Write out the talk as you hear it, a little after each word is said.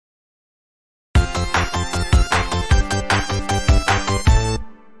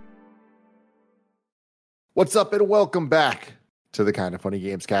What's up, and welcome back to the Kind of Funny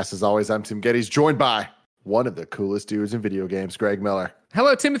Gamescast. As always, I'm Tim Geddes, joined by one of the coolest dudes in video games, Greg Miller.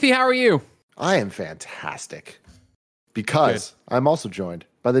 Hello, Timothy. How are you? I am fantastic because I'm also joined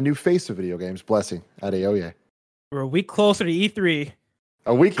by the new face of video games, Blessing at Aoye. We're a week closer to E3.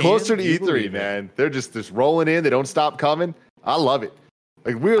 A week closer to E3, man. They're just rolling in. They don't stop coming. I love it.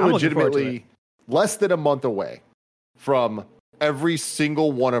 Like, we're legitimately less than a month away from every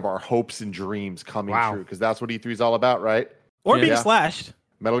single one of our hopes and dreams coming true, because that's what E3 is all about, right? Or being slashed.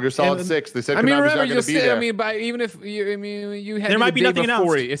 Metal Gear Solid 6. They said remember, not going to be there. Even if you had there might be nothing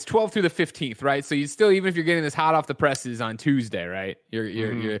else. It's 12 through the 15th, right? So you still, even if you're getting this hot off the presses on Tuesday, right?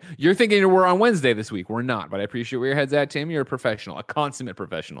 You're thinking we're on Wednesday this week. We're not, but I appreciate where your head's at, Tim. You're a professional, a consummate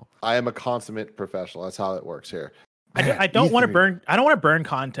professional. I am a consummate professional. That's how it works here. I don't want to burn. I don't want to burn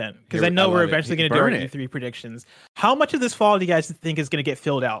content because I know we're eventually going to do our E3 predictions. How much of this fall do you guys think is going to get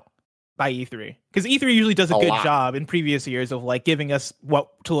filled out by E3? Because E3 usually does a good job in previous years of like giving us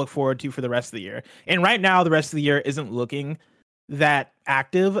what to look forward to for the rest of the year. And right now, the rest of the year isn't looking that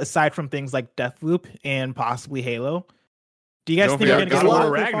active, aside from things like Deathloop and possibly Halo. Do you guys think you're going to get a lot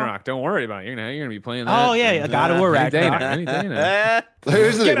of Ragnarok? Don't worry about it. You're going to be playing that. Oh yeah, God of War Ragnarok.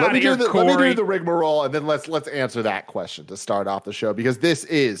 Here's the thing. Let me do the rigmarole, and then let's answer that question to start off the show, because this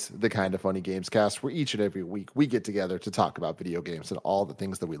is the Kind of Funny Gamescast, where each and every week we get together to talk about video games and all the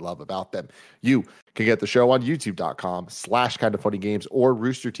things that we love about them. You can get the show on youtube.com/kindoffunnygames or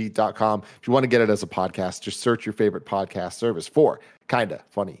roosterteeth.com. If you want to get it as a podcast, just search your favorite podcast service for Kinda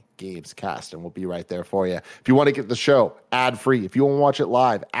Funny Gamescast, and we'll be right there for you. If you want to get the show ad-free, if you want to watch it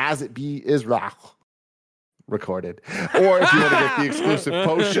live as it is recorded, or if you want to get the exclusive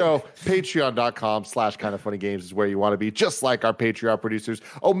post-show, patreon.com/kindoffunnygames is where you want to be, just like our Patreon producers,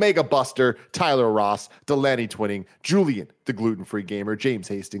 Omega Buster, Tyler Ross, Delaney Twinning, Julian, the gluten-free gamer, James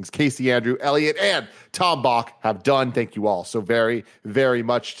Hastings, Casey Andrew, Elliot, and Tom Bach have done. Thank you all so very, very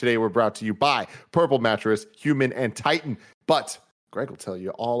much. Today we're brought to you by Purple Mattress, Human, and Titan, but Greg will tell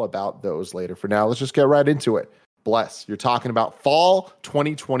you all about those later. For now, let's just get right into it. Bless, you're talking about fall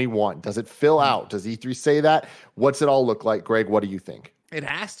 2021. Does it fill out? Does E3 say that? What's it all look like? Greg, what do you think? It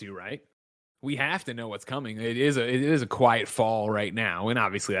has to, right? We have to know what's coming. It is a quiet fall right now, and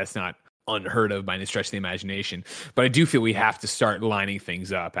obviously that's not unheard of by any stretch of the imagination. But I do feel we have to start lining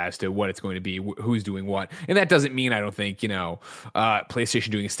things up as to what it's going to be, who's doing what. And that doesn't mean, I don't think, PlayStation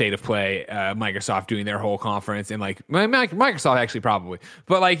doing a state of play, Microsoft doing their whole conference, and like Microsoft actually probably.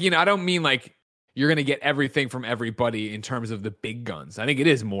 But like, I don't mean like you're going to get everything from everybody in terms of the big guns. I think it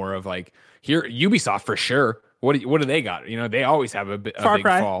is more of like, here, Ubisoft for sure. What do they got? They always have a big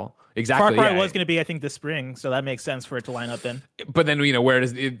fall. Exactly. Far Cry was going to be, I think, this spring, so that makes sense for it to line up in. But then, where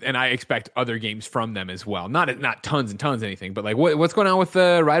does it, and I expect other games from them as well. Not tons and tons anything, but like what's going on with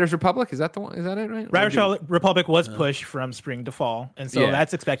Riders Republic? Is that the one? Is that it? Right? Riders Republic was pushed from spring to fall, and so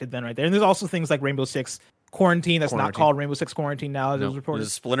that's expected then right there. And there's also things like Rainbow Six Quarantine that's not called Rainbow Six Quarantine now. As reported.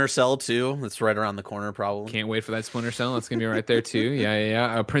 There's Splinter Cell too. That's right around the corner, probably. Can't wait for that Splinter Cell. That's gonna be right there too.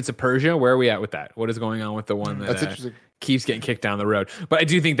 Yeah. Prince of Persia. Where are we at with that? What is going on with the one that's interesting? Keeps getting kicked down the road? But I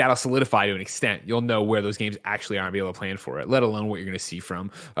do think that'll solidify to an extent. You'll know where those games actually are and be able to plan for it. Let alone what you're going to see from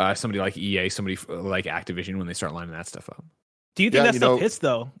somebody like EA, somebody like Activision when they start lining that stuff up. Do you think that stuff hits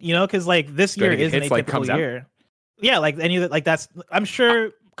though? Because like this year isn't a typical year. Yeah, like any of that. That's I'm sure.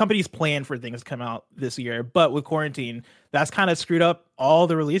 Companies plan for things to come out this year, but with quarantine, that's kind of screwed up all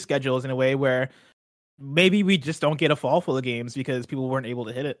the release schedules in a way where maybe we just don't get a fall full of games because people weren't able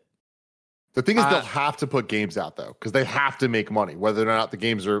to hit it. The thing is, they'll have to put games out though, because they have to make money, whether or not the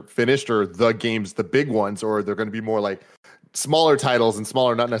games are finished or the games, the big ones, or they're going to be more like smaller titles, and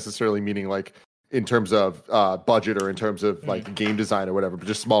smaller not necessarily meaning like in terms of budget or in terms of like game design or whatever, but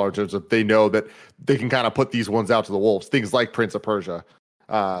just smaller in terms of they know that they can kind of put these ones out to the wolves. Things like Prince of Persia.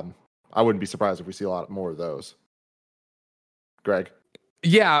 I wouldn't be surprised if we see a lot more of those. Greg?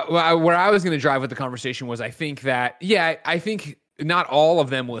 Yeah, well, where I was going to drive with the conversation was I think not all of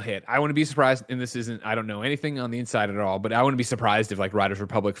them will hit. I wouldn't be surprised, and I don't know anything on the inside at all, but I wouldn't be surprised if like Riders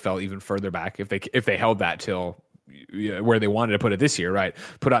Republic fell even further back if they held that till where they wanted to put it this year, right?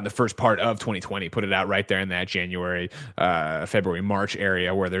 Put out in the first part of 2020, put it out right there in that January, February, March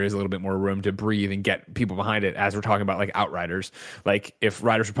area where there is a little bit more room to breathe and get people behind it, as we're talking about like Outriders. Like if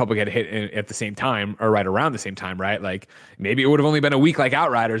Riders Republic had hit at the same time or right around the same time, right? Like maybe it would have only been a week like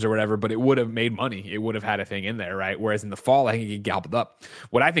Outriders or whatever, but it would have made money. It would have had a thing in there, right? Whereas in the fall, I think it get gobbled up.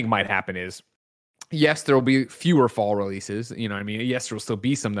 What I think might happen is, yes, there will be fewer fall releases. You know what I mean? Yes, there will still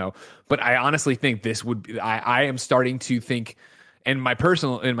be some, though. But I honestly think this would be... I am starting to think and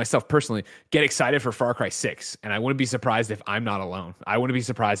myself personally get excited for Far Cry 6. And I wouldn't be surprised if I'm not alone. I wouldn't be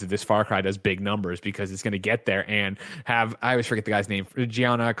surprised if this Far Cry does big numbers because it's going to get there and have, I always forget the guy's name,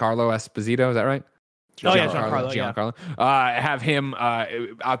 Giancarlo Esposito. Is that right? Giancarlo. Have him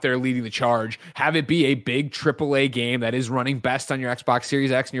out there leading the charge. Have it be a big AAA game that is running best on your Xbox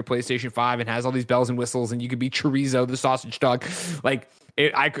Series X and your PlayStation 5 and has all these bells and whistles, and you could be Chorizo, the sausage dog. Like,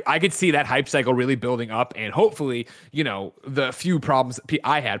 I could see that hype cycle really building up, and hopefully, the few problems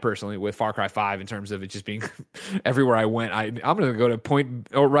I had personally with Far Cry 5 in terms of it just being everywhere I went, I'm going to go to point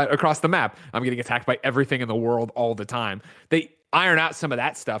right across the map. I'm getting attacked by everything in the world all the time. They iron out some of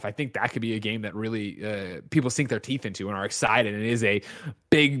that stuff. I think that could be a game that really people sink their teeth into and are excited. And it is a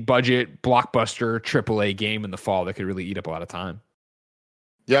big budget blockbuster AAA game in the fall that could really eat up a lot of time.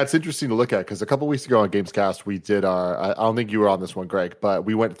 Yeah, it's interesting to look at because a couple weeks ago on Gamescast, we did I don't think you were on this one, Greg, but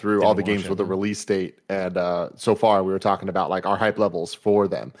we went through all the games with a release date. And so far we were talking about like our hype levels for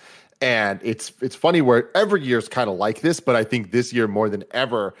them. And it's funny where every year is kind of like this, but I think this year more than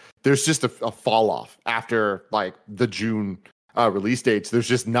ever, there's just a fall off after like the June release dates. There's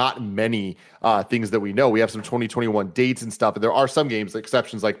just not many things that we know. We have some 2021 dates and stuff, and there are some games,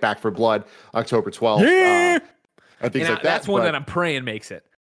 exceptions like Back for Blood, October 12th, and things like that. That's one that I'm praying makes it.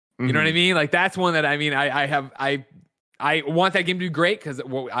 You know what I mean? Like that's one that I want that game to do great because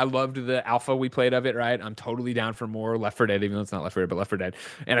I loved the alpha we played of it. Right? I'm totally down for more Left 4 Dead, even though it's not Left 4 Dead, but Left 4 Dead.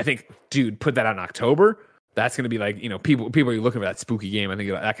 And I think, dude, put that out in October. That's going to be like, people are looking for that spooky game. I think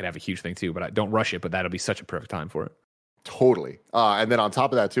that could have a huge thing too. But I don't rush it. But that'll be such a perfect time for it. Totally. And then on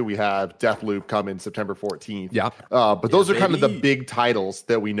top of that, too, we have Deathloop coming September 14th. Yeah. But those are kind of the big titles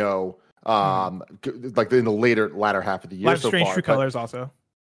that we know, like in the latter half of the year. Life Strange True Colors also.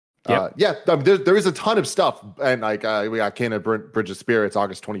 There is a ton of stuff. And like we got Kena Bridge of Spirits,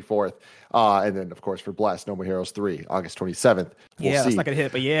 August 24th. And then, of course, for Bless, No More Heroes 3, August 27th. That's not going to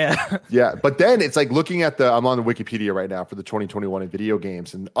hit, but yeah. Yeah. But then it's like looking at I'm on the Wikipedia right now for the 2021 in video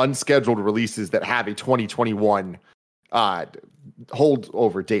games and unscheduled releases that have a 2021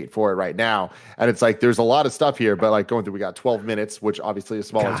 holdover date for it right now, and it's like there's a lot of stuff here, but like going through, we got 12 minutes, which obviously is a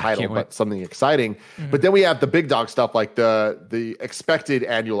smaller title, but something exciting. But then we have the big dog stuff, like the expected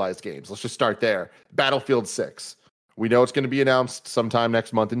annualized games. Let's just start there. Battlefield 6. We know it's going to be announced sometime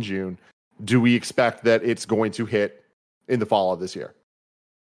next month in June. Do we expect that it's going to hit in the fall of this year?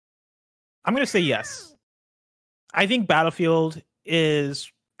 I'm going to say yes. I think Battlefield is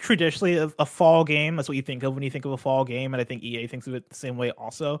traditionally a fall game. That's what you think of when you think of a fall game, and I think EA thinks of it the same way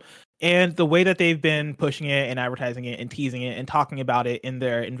also. And the way that they've been pushing it and advertising it and teasing it and talking about it in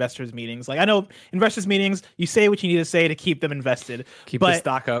their investors meetings, like I know investors meetings, you say what you need to say to keep them invested, keep the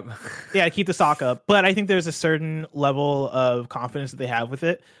stock up. Yeah, keep the stock up. But I think there's a certain level of confidence that they have with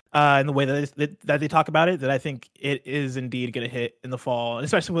it, in the way that they talk about it, that I think it is indeed going to hit in the fall. And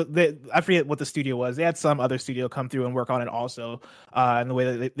especially with I forget what the studio was. They had some other studio come through and work on it also, and the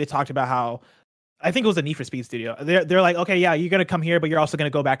way that they talked about how, I think it was a Need for Speed studio. They're like, okay, yeah, you're gonna come here, but you're also gonna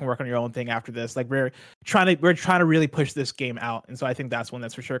go back and work on your own thing after this. Like we're trying to really push this game out, and so I think that's one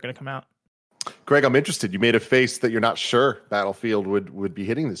that's for sure gonna come out. Greg, I'm interested. You made a face that you're not sure Battlefield would be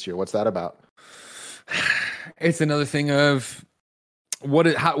hitting this year. What's that about? It's another thing of what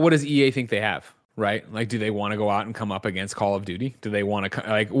does EA think they have? Right? Like, do they want to go out and come up against Call of Duty? Do they want to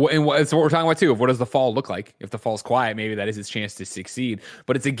and it's what we're talking about too? Of what does the fall look like? If the fall's quiet, maybe that is its chance to succeed.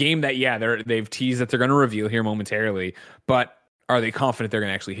 But it's a game that they've teased that they're going to reveal here momentarily. But are they confident they're going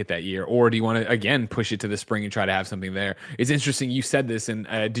to actually hit that year, or do you want to again push it to the spring and try to have something there? It's interesting. You said this, and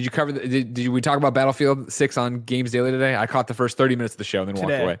did you cover? Did we talk about Battlefield 6 on Games Daily today? I caught the first 30 minutes of the show, and then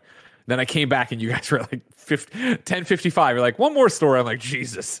walked away. Then I came back, and you guys were at like 10:55. You're like, one more story. I'm like,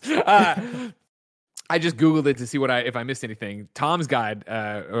 Jesus. I just Googled it to see if I missed anything. Tom's Guide,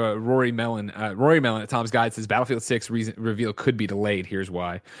 Rory Mellon at Tom's Guide says Battlefield 6 reveal could be delayed. Here's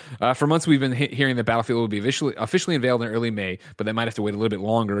why. For months, we've been hearing that Battlefield will be officially unveiled in early May, but they might have to wait a little bit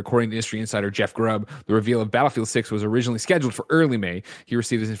longer. According to industry insider Jeff Grubb, the reveal of Battlefield 6 was originally scheduled for early May. He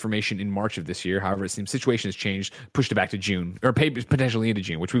received this information in March of this year. However, it seems situation has changed, pushed it back to June, or potentially into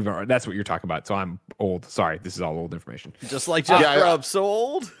June, which that's what you're talking about. So I'm old. Sorry, this is all old information. Just like Jeff Grubb, so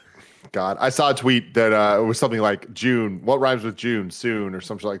old. God, I saw a tweet that it was something like June. What rhymes with June? Soon, or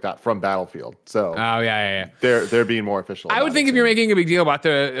something like that from Battlefield. So, yeah. They're being more official. I would think if you're making a big deal about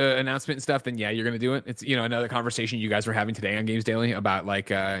the announcement and stuff, then yeah, you're going to do it. It's another conversation you guys were having today on Games Daily about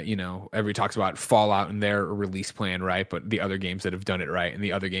like everybody talks about Fallout and their release plan, right? But the other games that have done it right, and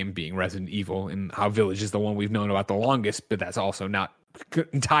the other game being Resident Evil, and how Village is the one we've known about the longest, but that's also not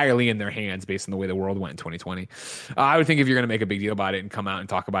entirely in their hands based on the way the world went in 2020. I would think if you're going to make a big deal about it and come out and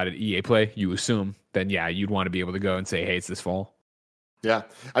talk about it EA Play, you assume, then yeah, you'd want to be able to go and say, hey, it's this fall. Yeah.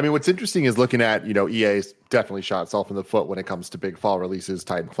 I mean, what's interesting is looking at, EA's definitely shot itself in the foot when it comes to big fall releases,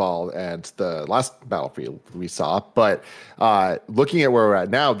 Titanfall, and the last Battlefield we saw. But looking at where we're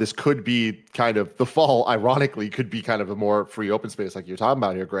at now, this could be kind of the fall, ironically, could be kind of a more free open space like you're talking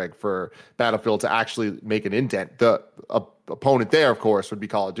about here, Greg, for Battlefield to actually make an indent. The opponent there, of course, would be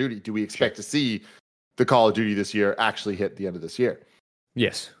Call of Duty. Do we expect to see the Call of Duty this year actually hit the end of this year?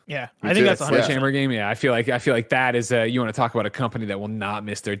 Yes. Yeah. I think that's a Sledgehammer game. Yeah. I feel like that is you want to talk about a company that will not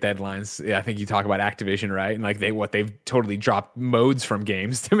miss their deadlines. Yeah. I think you talk about Activision, right? And like they've totally dropped modes from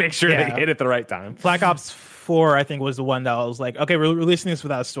games to make sure they hit at the right time. Black Ops 4, I think, was the one that was like, okay, we're releasing this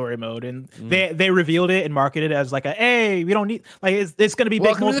without story mode, and they revealed it and marketed it as like hey, we don't need it's going to be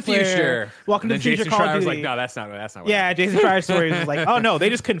welcome big to the future. Welcome to the future. Jason Schreier was like, no, that's not. Yeah, Jason Schreier's story was like, oh no, they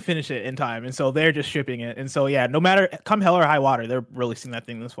just couldn't finish it in time, and so they're just shipping it, and so yeah, no matter come hell or high water, they're releasing that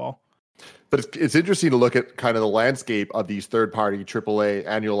thing this fall. But it's interesting to look at kind of the landscape of these third-party AAA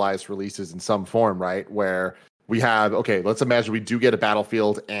annualized releases in some form, right? Where we have, okay, let's imagine we do get a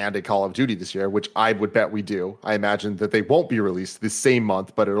Battlefield and a Call of Duty this year, which I would bet we do. I imagine that they won't be released this same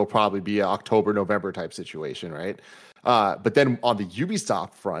month, but it'll probably be an October, November type situation, right? But then on the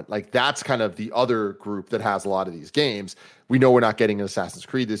Ubisoft front, like that's kind of the other group that has a lot of these games. We know we're not getting an Assassin's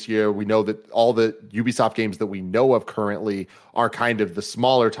Creed this year. We know that all the Ubisoft games that we know of currently are kind of the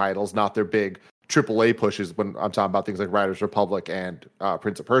smaller titles, not their big AAA pushes when I'm talking about things like Riders Republic and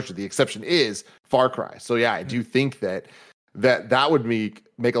Prince of Persia. The exception is Far Cry. So yeah, I do think that would make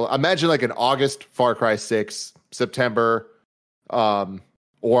imagine like an August Far Cry 6, September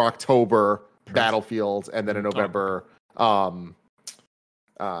or October Battlefield, and then a November Call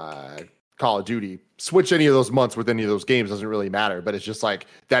of Duty. Switch any of those months with any of those games, doesn't really matter, but it's just like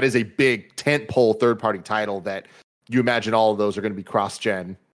that is a big tentpole third-party title that you imagine all of those are going to be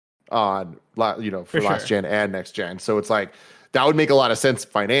cross-gen on, for last gen and next gen. So it's like that would make a lot of sense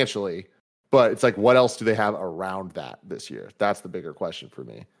financially, but it's like what else do they have around that this year? That's the bigger question for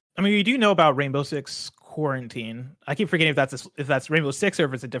me. I mean, you do know about Rainbow Six Quarantine. I keep forgetting if that's Rainbow Six or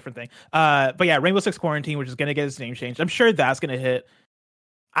if it's a different thing. But yeah, Rainbow Six Quarantine, which is going to get its name changed. I'm sure that's going to hit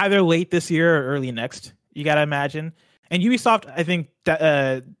either late this year or early next. You got to imagine. And Ubisoft, I think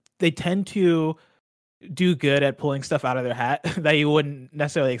that they tend to do good at pulling stuff out of their hat that you wouldn't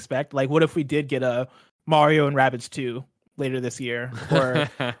necessarily expect. Like, what if we did get a Mario and Rabbids 2 later this year, or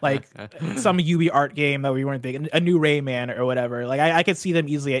like some Ubi art game that we weren't thinking, a new Rayman or whatever. Like, I could see them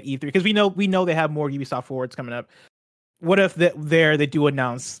easily at E3 because we know they have more Ubisoft Forwards coming up. What if they do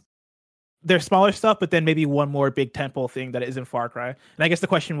announce their smaller stuff, but then maybe one more big tentpole thing that isn't Far Cry? And I guess the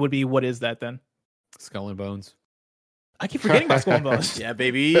question would be, what is that then? Skull and Bones. I keep forgetting about Skull and Bones. Yeah,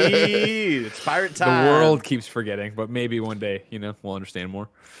 baby. It's pirate time. The world keeps forgetting, but maybe one day, we'll understand more.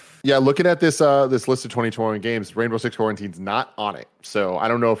 Yeah, looking at this list of 2021 games, Rainbow Six Quarantine's not on it. So I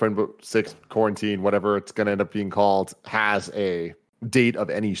don't know if Rainbow Six Quarantine, whatever it's going to end up being called, has a date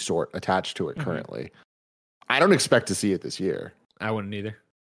of any sort attached to it currently. I don't expect to see it this year. I wouldn't either.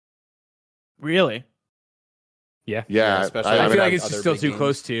 Really? Yeah. Especially I feel like it's still too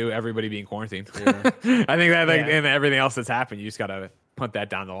close to everybody being quarantined. Yeah. I think that and everything else that's happened, you just got to punt that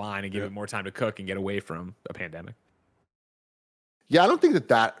down the line and give it more time to cook and get away from a pandemic. Yeah, I don't think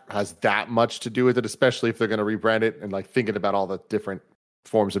that has that much to do with it, especially if they're going to rebrand it and like thinking about all the different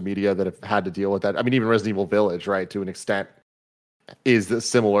forms of media that have had to deal with that. I mean, even Resident Evil Village, right, to an extent, is a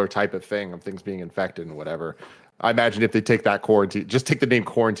similar type of thing of things being infected and whatever. I imagine if they take that quarantine, just take the name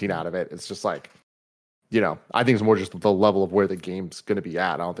quarantine out of it, it's just like, I think it's more just the level of where the game's going to be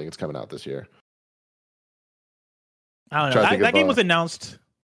at. I don't think it's coming out this year. I don't know. That game was announced,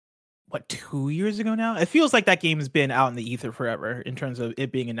 2 years ago now? It feels like that game's been out in the ether forever in terms of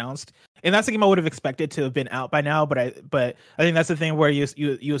it being announced. And that's the game I would have expected to have been out by now. But I think that's the thing where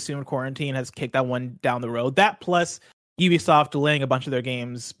you assume Quarantine has kicked that one down the road. That plus Ubisoft delaying a bunch of their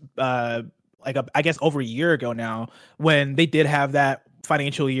games, I guess over a year ago now, when they did have that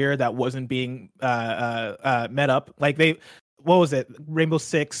financial year that wasn't being met up. Like what was it? Not Rainbow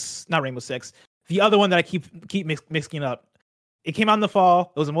Six. The other one that I keep mixing up. It came out in the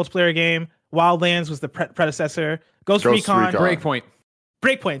fall. It was a multiplayer game. Wildlands was the predecessor. Ghost Recon.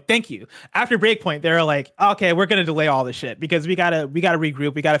 Breakpoint. Thank you. After Breakpoint, they're like, okay, we're gonna delay all this shit because we gotta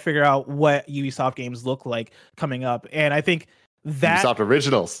regroup. We gotta figure out what Ubisoft games look like coming up. And I think that Ubisoft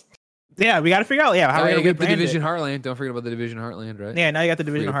Originals. Yeah, we got to figure out. Yeah, how we're gonna get the Division Heartland. Don't forget about the Division Heartland, right? Yeah, now you got the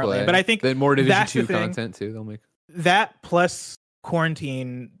Division Heartland. But I think then more Division 2 content too. They'll make that plus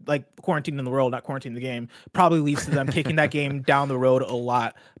quarantine in the world, not quarantine the game, probably leads to them kicking that game down the road a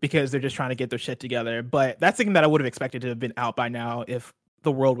lot because they're just trying to get their shit together. But that's something that I would have expected to have been out by now if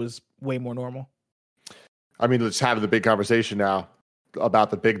the world was way more normal. I mean, let's have the big conversation now.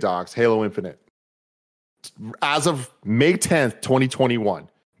 about the big dogs, Halo Infinite. As of May 10th, 2021,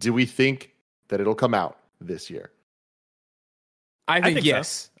 do we think that it'll come out this year? I think yes.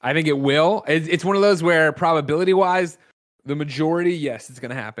 So. I think it will. It's one of those where probability-wise, the majority, yes, it's going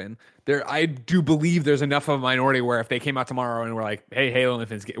to happen. I do believe there's enough of a minority where if they came out tomorrow and were like, hey, Halo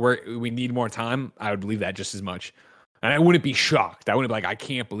Infinite, we need more time, I would believe that just as much. And I wouldn't be shocked. I wouldn't be like, I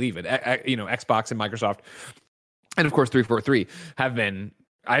can't believe it. Xbox and Microsoft, and of course 343 have been,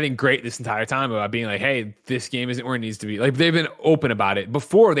 I think, great this entire time about being like, hey, this game isn't where it needs to be. Like, they've been open about it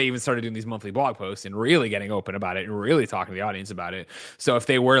before they even started doing these monthly blog posts and really getting open about it and really talking to the audience about it. So if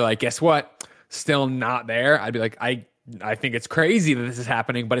they were like, guess what, still not there, I'd be like, I think it's crazy that this is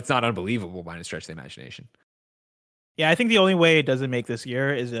happening, but it's not unbelievable by any stretch of the imagination. Yeah, I think the only way it doesn't make this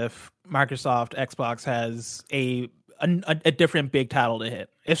year is if Microsoft, Xbox has a different big title to hit.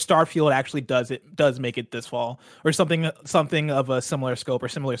 If Starfield actually does make it this fall, or something of a similar scope or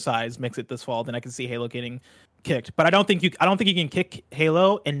similar size makes it this fall, then I can see Halo getting kicked. But I don't think you can kick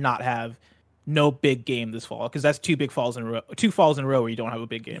Halo and not have no big game this fall, because that's two falls in a row where you don't have a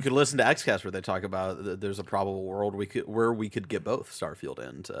big game. You could listen to Xcast where they talk about there's a probable world where we could get both Starfield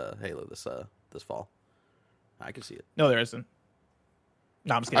and Halo this fall. I could see it. No, there isn't.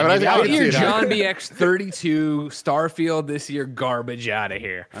 No, I'm just kidding. Out here, John BX32, Starfield this year, garbage out of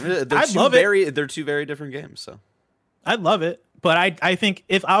here. I mean, they're two very different games. So I'd love it, but I think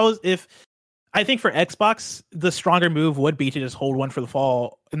for Xbox, the stronger move would be to just hold one for the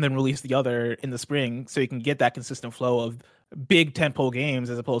fall and then release the other in the spring, so you can get that consistent flow of big tentpole games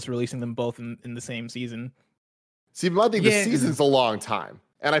as opposed to releasing them both in the same season. See, but I think the season's a long time.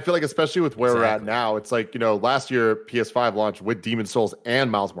 And I feel like, especially with where we're at now, it's like, last year PS5 launched with Demon's Souls and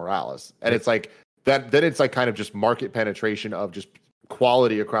Miles Morales. And it's like that, then it's like kind of just market penetration of just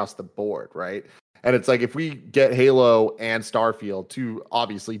quality across the board, right? And it's like, if we get Halo and Starfield, two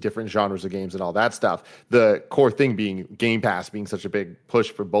obviously different genres of games and all that stuff, the core thing being Game Pass being such a big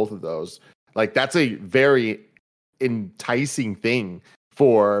push for both of those, like that's a very enticing thing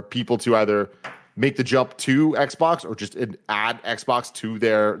for people to either make the jump to Xbox or just add Xbox to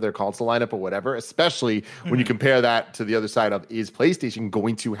their console lineup or whatever, especially when you compare that to the other side of, is PlayStation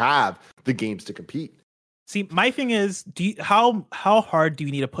going to have the games to compete? See, my thing is, how hard do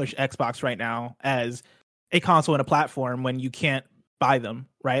you need to push Xbox right now as a console and a platform when you can't buy them,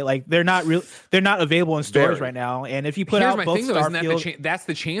 right? Like they're not available in stores right now. And if you put out both Starfield, that's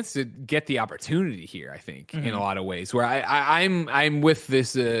the chance to get the opportunity here, I think, in a lot of ways, where I'm with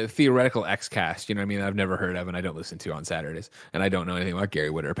this theoretical Xcast, you know what I mean? I've never heard of, and I don't listen to on Saturdays, and I don't know anything about Gary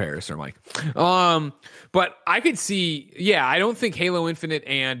Whitta or Paris or Mike. But I could see, I don't think Halo Infinite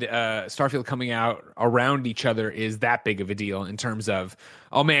and Starfield coming out around each other is that big of a deal in terms of,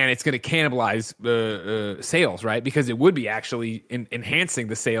 oh man, it's going to cannibalize sales, right? Because it would be actually enhancing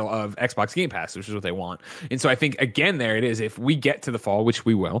the sale of Xbox Game Pass, which is what they want. And so I think, again, there it is. If we get to the fall, which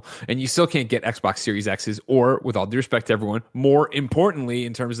we will, and you still can't get Xbox Series X's, or, with all due respect to everyone, more importantly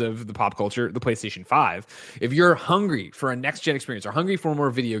in terms of the pop culture, the PlayStation 5, if you're hungry for a next-gen experience or hungry for more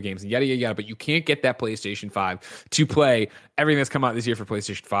video games and yada, yada, yada, but you can't get that PlayStation 5 to play everything that's come out this year for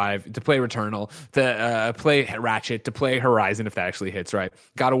PlayStation 5, to play Returnal, to play Ratchet, to play Horizon if that actually hits, right?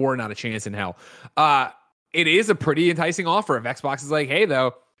 God of War, not a chance in hell. It is a pretty enticing offer. If Xbox is like, hey,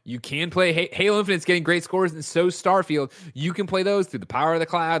 though, you can play Halo Infinite's getting great scores, and so Starfield. You can play those through the power of the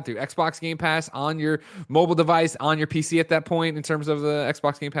cloud, through Xbox Game Pass on your mobile device, on your PC at that point, in terms of the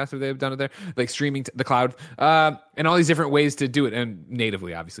Xbox Game Pass, if they've done it there, like streaming to the cloud, and all these different ways to do it. And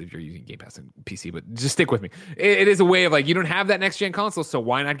natively, obviously, if you're using Game Pass and PC, but just stick with me. It is a way of like, you don't have that next-gen console, so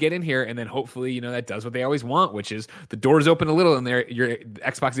why not get in here? And then hopefully, that does what they always want, which is the doors open a little and your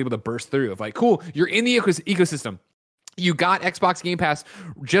Xbox is able to burst through of like, cool, you're in the ecosystem. You got Xbox Game Pass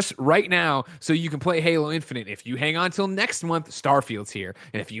just right now, so you can play Halo Infinite. If you hang on till next month, Starfield's here.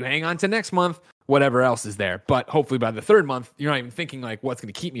 And if you hang on to next month, whatever else is there. But hopefully by the third month, you're not even thinking like, what's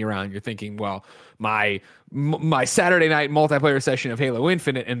going to keep me around? You're thinking, well, my Saturday night multiplayer session of Halo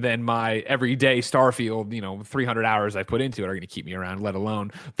Infinite and then my everyday Starfield, 300 hours I put into it are going to keep me around, let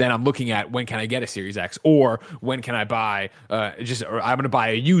alone then I'm looking at when can I get a Series X, or when can I buy, or I'm going to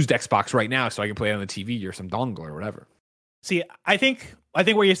buy a used Xbox right now so I can play it on the TV or some dongle or whatever. See, I think what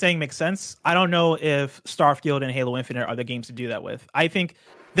you're saying makes sense. I don't know if Starfield and Halo Infinite are the games to do that with. I think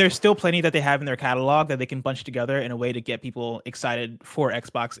there's still plenty that they have in their catalog that they can bunch together in a way to get people excited for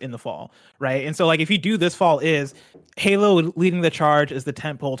Xbox in the fall, right? And so, like, if you do this fall is Halo leading the charge as the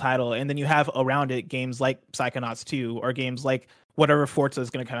tentpole title, and then you have around it games like Psychonauts 2 or games like whatever Forza is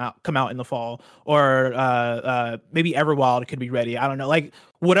going to come out in the fall, or maybe Everwild could be ready. I don't know, like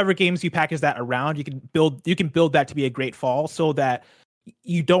whatever games you package that around, you can build that to be a great fall, so that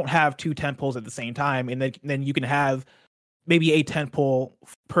you don't have 2 tentpoles at the same time, and then you can have maybe a tentpole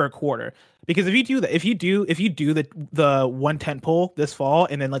per quarter. Because if you do that, if you do the one tentpole this fall,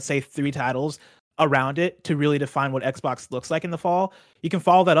 and then let's say 3 titles around it to really define what Xbox looks like in the fall, you can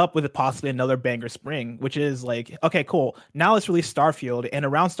follow that up with possibly another banger spring, which is like, okay, cool. Now let's release Starfield, and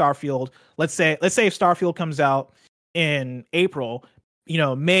around Starfield, let's say if Starfield comes out in April,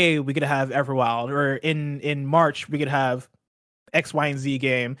 May we could have Everwild, or in March we could have X, Y, and Z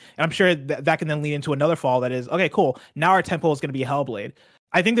game, and I'm sure that can then lead into another fall that is, okay, cool. Now our tempo is going to be Hellblade.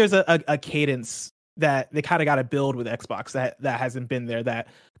 I think there's a cadence that they kind of got to build with Xbox that hasn't been there, that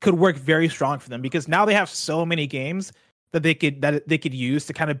could work very strong for them, because now they have so many games that they could use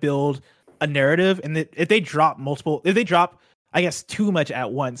to kind of build a narrative. And if they drop, I guess, too much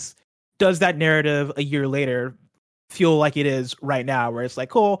at once, does that narrative a year later feel like it is right now, where it's like,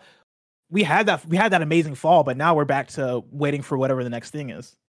 cool, we had that amazing fall, but now we're back to waiting for whatever the next thing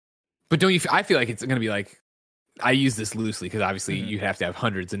is. But I feel like it's going to be like, I use this loosely because obviously you have to have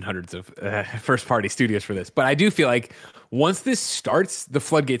hundreds and hundreds of first party studios for this. But I do feel like once this starts, the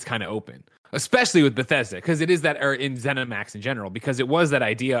floodgates kind of open, especially with Bethesda, because it is that, or in ZeniMax in general, because it was that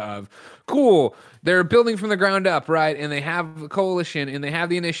idea of, cool, they're building from the ground up, right? And they have a coalition, and they have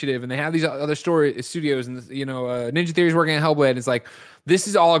the initiative, and they have these other studios, and Ninja Theory's working on Hellblade. It's like, this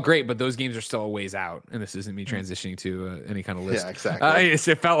is all great, but those games are still a ways out. And this isn't me transitioning to any kind of list. Yeah, exactly.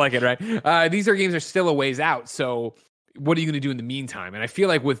 It felt like it, right? These games are still a ways out. So what are you going to do in the meantime? And I feel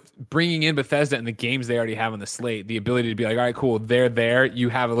like with bringing in Bethesda and the games they already have on the slate, the ability to be like, all right, cool, they're there. You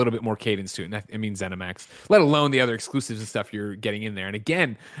have a little bit more cadence to it. And that, I mean, ZeniMax, let alone the other exclusives and stuff you're getting in there. And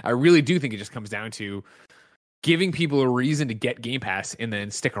again, I really do think it just comes down to giving people a reason to get Game Pass and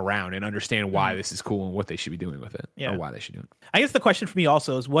then stick around and understand why this is cool and what they should be doing with it, or why they should do it. I guess the question for me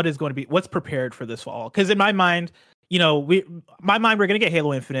also is what's prepared for this fall? Because in my mind, we're going to get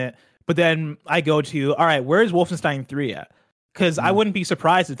Halo Infinite, but then I go to, all right, where's Wolfenstein 3 at? Because I wouldn't be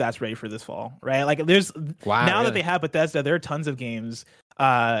surprised if that's ready for this fall, right? Like that they have Bethesda, there are tons of games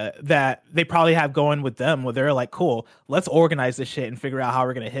that they probably have going with them where they're like, cool, let's organize this shit and figure out how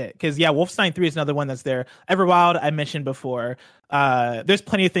we're going to hit. Because Wolfenstein 3 is another one that's there. Everwild, I mentioned before. There's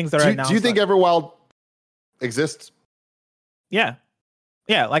plenty of things that are announced. Do you think Everwild exists? Yeah.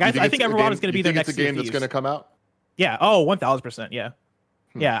 Like I think Everwild is going to be their next game that's going to come out. Yeah. Oh, 1000%. Yeah.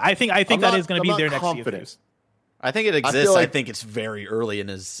 Yeah. I think that is going to be their next Sea of Thieves. I think it exists. I think it's very early in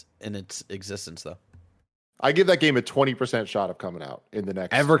its existence, though. I give that game a 20% shot of coming out in the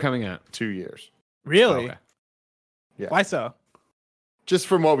next 2 years. Really? Okay. Yeah. Why so? Just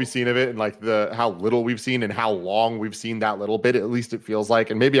from what we've seen of it, and like how little we've seen and how long we've seen that little bit, at least it feels like.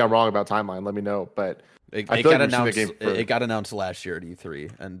 And maybe I'm wrong about timeline. Let me know. But it got announced last year at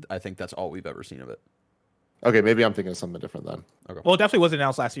E3, and I think that's all we've ever seen of it. Okay, maybe I'm thinking of something different then. Okay. Well, it definitely wasn't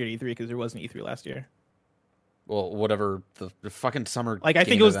announced last year at E3 because there wasn't E3 last year. Well, whatever the fucking summer. Like I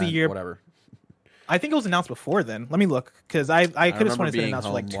think it was the year. Whatever. I think it was announced before then. Let me look, because I could have sworn it's been announced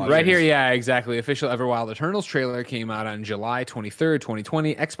for like 2 years. Right here, yeah, exactly. Official Everwild Eternals trailer came out on July 23rd,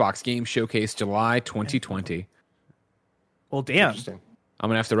 2020. Xbox Game Showcase July 2020. Well, damn. Interesting. I'm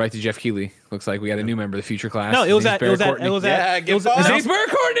gonna have to write to Jeff Keighley. Looks like we got a new member of the future class. No, it was at His name's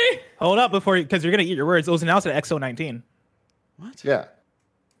Barrett Courtney. Hold up, because you're gonna eat your words. It was announced at XO19. What? Yeah,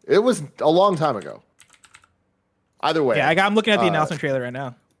 it was a long time ago. Either way, yeah, I'm looking at the announcement trailer right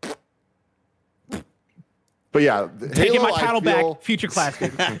now. But yeah, taking Halo, my title back, future class. I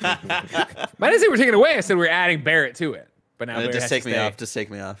didn't say we're taking it away. I said we're adding Barrett to it. But now Barrett just take me off. Just take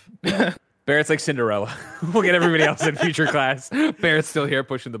me off. Barrett's like Cinderella. We'll get everybody else in future class. Barrett's still here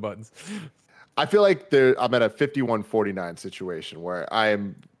pushing the buttons. I feel like I'm at a 51-49 situation where I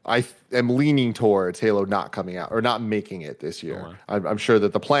am leaning towards Halo not coming out or not making it this year. I'm sure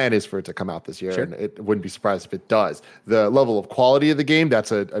that the plan is for it to come out this year, and it wouldn't be surprised if it does. The level of quality of the game,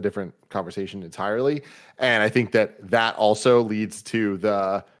 that's a different conversation entirely. And I think that also leads to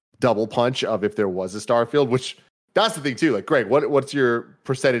the double punch of if there was a Starfield, which that's the thing too. Like, Greg, what's your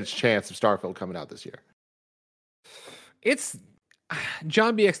percentage chance of Starfield coming out this year? It's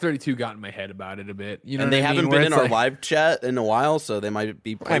John BX32 got in my head about it a bit. You know, and they haven't been in our live chat in a while, so they might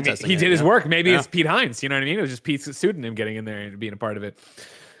be playtesting. He did his work. Maybe it's Pete Hines. You know what I mean? It was just Pete's pseudonym getting in there and being a part of it.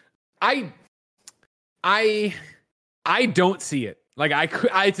 I don't see it. Like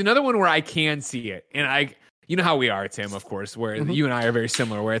it's another one where I can see it, and you know how we are, Tim, of course, where you and I are very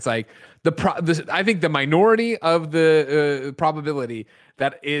similar, where it's like I think the minority of the probability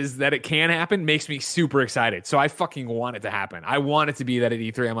that it can happen makes me super excited. So I fucking want it to happen. I want it to be that at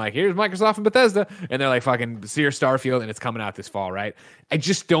E3, I'm like, here's Microsoft and Bethesda, and they're like, fucking, here's Starfield, and it's coming out this fall, right? I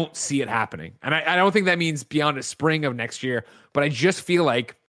just don't see it happening. And I don't think that means beyond a spring of next year, but I just feel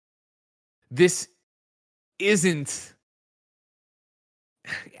like this isn't...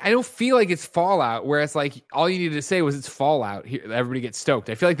 I don't feel like it's Fallout, where it's like all you needed to say was it's Fallout. Here, everybody gets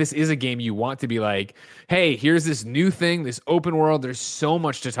stoked. I feel like this is a game you want to be like, hey, here's this new thing, this open world. There's so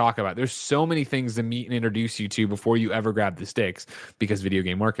much to talk about. There's so many things to meet and introduce you to before you ever grab the sticks, because video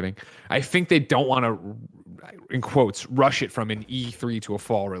game marketing. I think they don't want to, in quotes, rush it from an E3 to a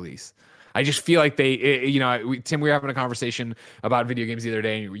fall release. I just feel like Tim, we were having a conversation about video games the other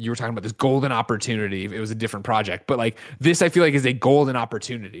day, and you were talking about this golden opportunity. It was a different project, but like this, I feel like is a golden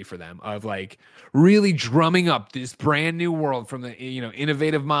opportunity for them of like really drumming up this brand new world from the,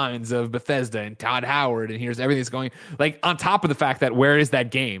 innovative minds of Bethesda and Todd Howard. And here's everything that's going, like, on top of the fact that where is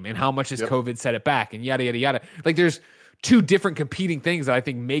that game and how much has COVID set it back and yada, yada, yada. Like there's two different competing things that I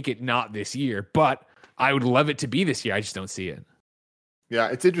think make it not this year, but I would love it to be this year. I just don't see it. Yeah,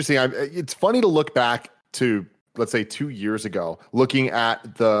 it's interesting. It's funny to look back to, let's say, 2 years ago, looking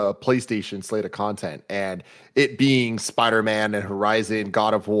at the PlayStation slate of content and it being Spider-Man and Horizon,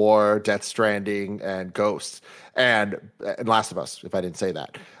 God of War, Death Stranding, and Ghosts, and Last of Us, if I didn't say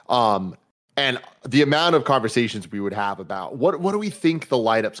that. And the amount of conversations we would have about what do we think the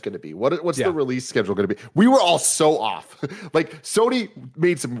light-up's going to be? What's the release schedule going to be? We were all so off. Like, Sony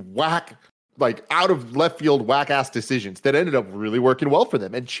made some whack, like out of left field whack ass decisions that ended up really working well for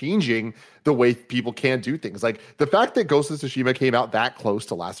them and changing the way people can do things. Like the fact that Ghost of Tsushima came out that close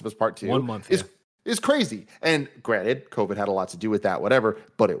to Last of Us Part 2 1 month is crazy. And granted, COVID had a lot to do with that, whatever,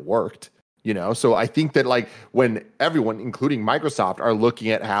 but it worked, So I think that like when everyone, including Microsoft, are looking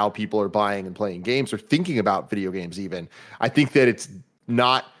at how people are buying and playing games or thinking about video games even, I think that it's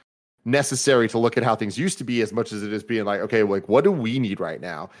not necessary to look at how things used to be as much as it is being like, okay, like what do we need right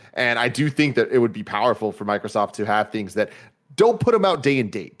now? And I do think that it would be powerful for Microsoft to have things that don't put them out day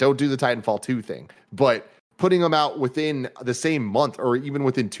and date. Don't do the Titanfall 2 thing, but putting them out within the same month or even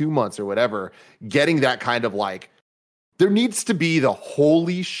within 2 months or whatever, getting that kind of like, there needs to be the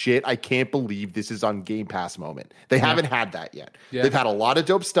holy shit, I can't believe this is on Game Pass moment. They haven't had that yet. Yeah. They've had a lot of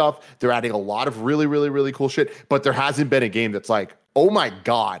dope stuff. They're adding a lot of really, really, really cool shit, but there hasn't been a game that's like, oh my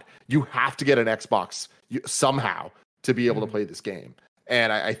God, you have to get an Xbox somehow to be able to play this game.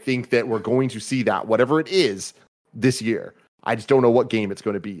 And I think that we're going to see that, whatever it is, this year. I just don't know what game it's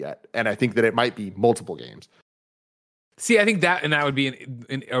going to be yet. And I think that it might be multiple games. See, I think that would be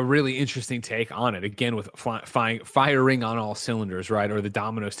a really interesting take on it. Again, with firing on all cylinders, right? Or the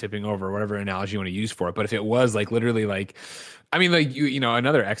dominoes tipping over, whatever analogy you want to use for it. But if it was like literally like, I mean, like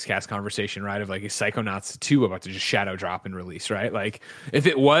another XCast conversation, right? Of like, is Psychonauts 2 about to just shadow drop and release, right? Like, if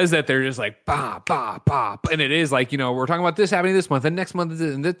it was that they're just like bah bah bah, and it is like, we're talking about this happening this month, and next month,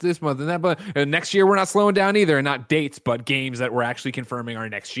 and this month, and that, but next year we're not slowing down either, and not dates, but games that we're actually confirming are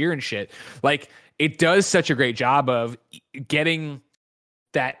next year and shit. Like, it does such a great job of getting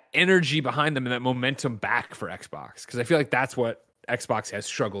that energy behind them and that momentum back for Xbox, because I feel like that's what Xbox has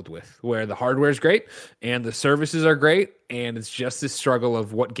struggled with, where the hardware is great and the services are great, and it's just this struggle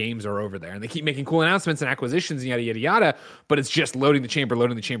of what games are over there. And they keep making cool announcements and acquisitions and yada, yada, yada, but it's just loading the chamber,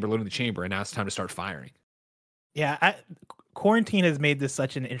 and now it's time to start firing. Yeah, quarantine has made this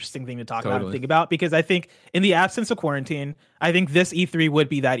such an interesting thing to talk about and think about, because I think in the absence of quarantine, I think this E3 would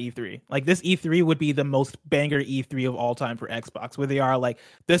be that E3. Like, this E3 would be the most banger E3 of all time for Xbox, where they are like,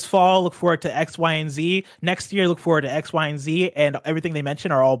 this fall, look forward to X, Y, and Z. Next year, look forward to X, Y, and Z, and everything they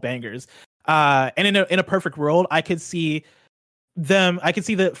mention are all bangers. And in a perfect world, I could see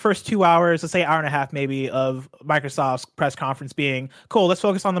the first 2 hours, let's say hour and a half maybe, of Microsoft's press conference being cool. Let's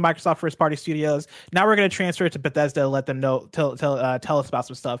focus on the Microsoft first party studios. Now we're going to transfer it to Bethesda, let them know, tell us about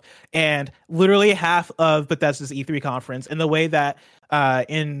some stuff. And literally half of Bethesda's E3 conference, in the way that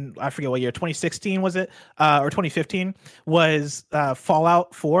in, I forget what year, 2016 was it, or 2015 was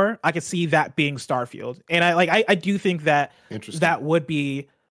Fallout 4. I could see that being Starfield, and I do think that that would be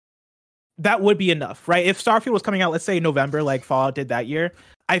enough, right? If Starfield was coming out, let's say November, like Fallout did that year,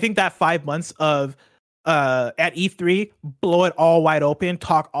 I think that 5 months of at E3, blow it all wide open,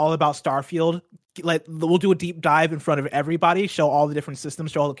 talk all about Starfield, like we'll do a deep dive in front of everybody, show all the different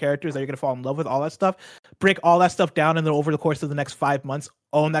systems, show all the characters that you're gonna fall in love with, all that stuff, break all that stuff down, and then over the course of the next 5 months,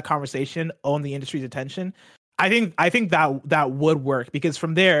 own that conversation, own the industry's attention. I think that would work, because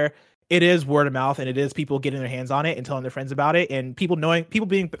from there, it is word of mouth, and it is people getting their hands on it and telling their friends about it, and people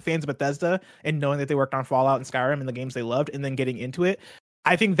being fans of Bethesda and knowing that they worked on Fallout and Skyrim and the games they loved, and then getting into it.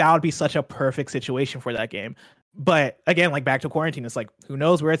 I think that would be such a perfect situation for that game. But again, like back to quarantine, it's like, who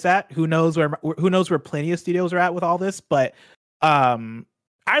knows where it's at? Who knows where plenty of studios are at with all this? But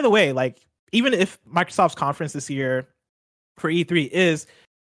either way, like, even if Microsoft's conference this year for E3 is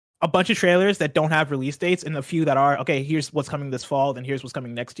a bunch of trailers that don't have release dates and a few that are, okay, here's what's coming this fall, then here's what's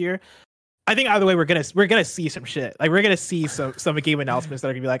coming next year. I think either way we're gonna see some shit. Like, we're gonna see some game announcements that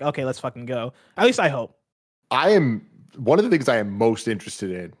are gonna be like, okay, let's fucking go. At least I hope. One of the things I am most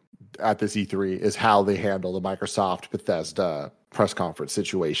interested in at this E3 is how they handle the Microsoft Bethesda press conference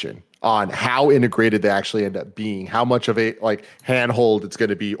situation, on how integrated they actually end up being, how much of a like handhold it's going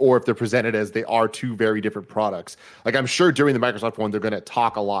to be, or if they're presented as they are two very different products. Like, I'm sure during the Microsoft one, they're going to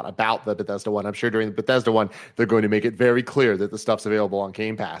talk a lot about the Bethesda one. I'm sure during the Bethesda one, they're going to make it very clear that the stuff's available on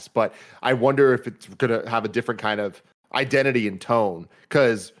Game Pass. But I wonder if it's going to have a different kind of identity and tone,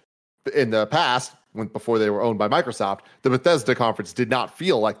 because in the past, before they were owned by Microsoft, the Bethesda conference did not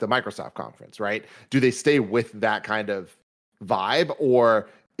feel like the Microsoft conference, right? Do they stay with that kind of vibe, or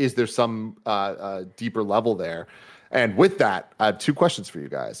is there some deeper level there? And with that, I have two questions for you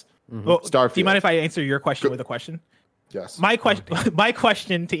guys. Well, Starfield. Do you mind if I answer your question with a question? Yes. My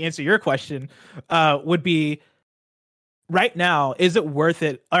question to answer your question would be, right now, is it worth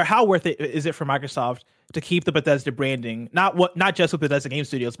it, or how worth it is it for Microsoft to keep the Bethesda branding, not just with Bethesda Game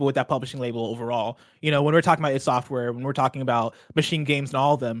Studios, but with that publishing label overall? You know, when we're talking about its software, when we're talking about Machine Games and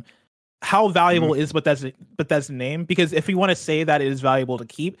all of them, how valuable is Bethesda name? Because if we want to say that it is valuable to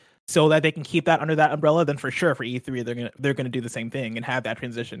keep, so that they can keep that under that umbrella, then for sure for E3 they're gonna do the same thing and have that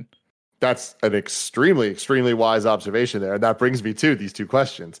transition. That's an extremely wise observation there, and that brings me to these two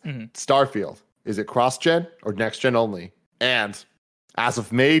questions. Starfield, is it cross-gen or next-gen only? And as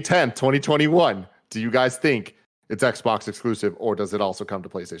of May 10th, 2021, do you guys think it's Xbox exclusive, or does it also come to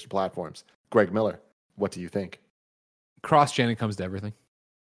PlayStation platforms? Greg Miller, what do you think? Cross-gen, it comes to everything.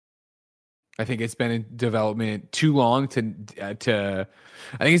 I think it's been in development too long to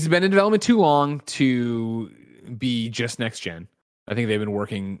be just next-gen. I think they've been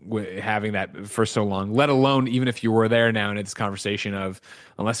working with having that for so long, let alone even if you were there now and it's conversation of,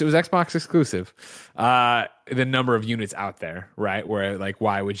 unless it was Xbox exclusive, the number of units out there, right? Where, like,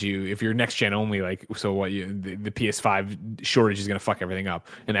 why would you, if you're next gen only, like, so what, the PS5 shortage is going to fuck everything up.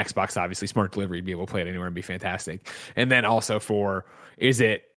 And Xbox, obviously, smart delivery, be able to play it anywhere and be fantastic. And then also is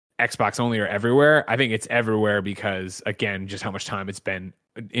it Xbox only or everywhere? I think it's everywhere because, again, just how much time it's been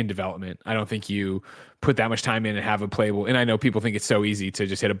in development. I don't think you put that much time in and have a playable, and I know people think it's so easy to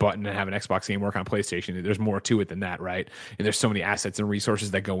just hit a button and have an Xbox game work on PlayStation. There's more to it than that, right? And there's so many assets and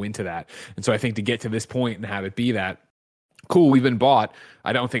resources that go into that. And so I think to get to this point and have it be that, cool, we've been bought,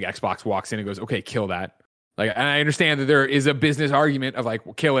 I don't think Xbox walks in and goes, okay, kill that. Like, and I understand that there is a business argument of like,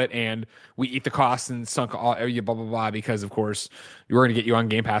 we'll kill it and we eat the costs and sunk all blah blah blah, because of course we're going to get you on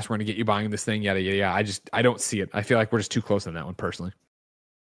Game Pass, we're going to get you buying this thing, yada yada yada. I don't see it. I feel like we're just too close on that one personally.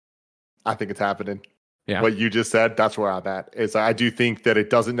 I think it's happening. Yeah. What you just said, that's where I'm at. Is I do think that it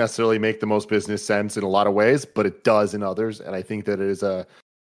doesn't necessarily make the most business sense in a lot of ways, but it does in others. And I think that it is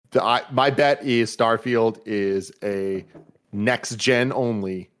my bet is Starfield is a next gen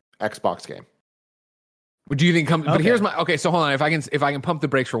only Xbox game. What do you think comes? Okay. But here's my so hold on. If I can pump the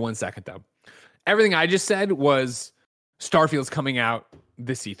brakes for 1 second though, everything I just said was Starfield's coming out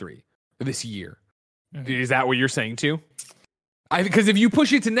this E3 this year. Mm-hmm. Is that what you're saying too? Because if you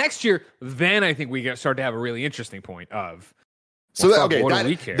push it to next year, then I think we start to have a really interesting point of. What do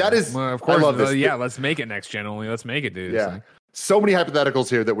we care? That is, well, of course, I love this. Yeah, let's make it next gen only. Let's make it, dude. Yeah, so many hypotheticals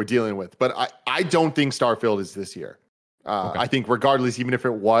here that we're dealing with, but I don't think Starfield is this year. Okay. I think regardless, even if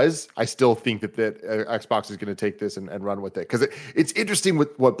it was, I still think that Xbox is going to take this and run with it, because it's interesting with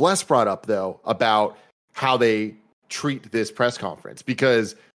what Bless brought up though about how they treat this press conference,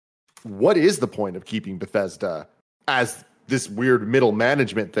 because what is the point of keeping Bethesda as this weird middle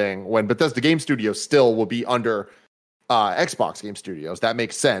management thing when Bethesda Game Studios still will be under Xbox Game Studios? That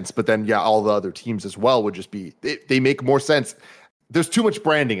makes sense. But then, yeah, all the other teams as well would just be, they make more sense. There's too much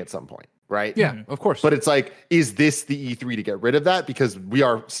branding at some point, right? Yeah, of course. But it's like, is this the E3 to get rid of that? Because we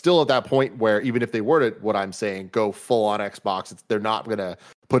are still at that point where even if they were to, what I'm saying, go full on Xbox, they're not going to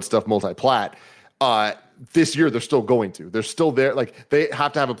put stuff multi-plat. This year, they're still going to. They're still there. Like, they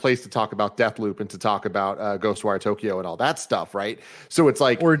have to have a place to talk about Deathloop and to talk about Ghostwire Tokyo and all that stuff, right? So it's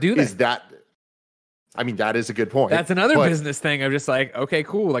like, or do they? Is that I mean, that is a good point. That's another business thing. I'm just like, okay,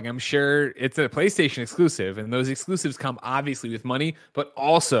 cool. Like, I'm sure it's a PlayStation exclusive, and those exclusives come obviously with money, but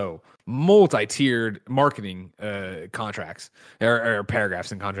also multi-tiered marketing contracts or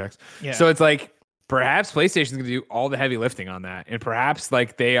paragraphs and contracts. Yeah. So it's like, perhaps PlayStation's going to do all the heavy lifting on that, and perhaps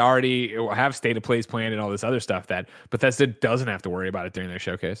like they already have state of plays planned and all this other stuff that Bethesda doesn't have to worry about it during their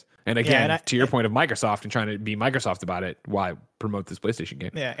showcase. And again, to your point of Microsoft and trying to be Microsoft about it, why promote this PlayStation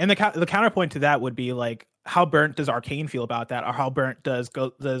game? Yeah, and the counterpoint to that would be like, how burnt does Arcane feel about that, or how burnt does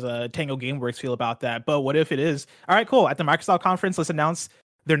Tango Gameworks feel about that? But what if it is, all right, cool, at the Microsoft conference, let's announce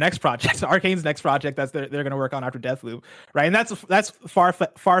their next project, Arcane's next project that's they're going to work on after Deathloop, right? And that's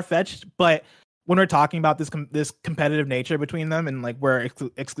far fetched, but when we're talking about this competitive nature between them and like where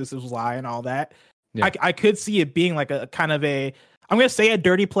exclusives lie and all that, I could see it being like a kind of a, I'm gonna say a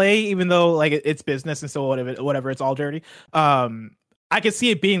dirty play, even though like it's business and so whatever, it's all dirty. I could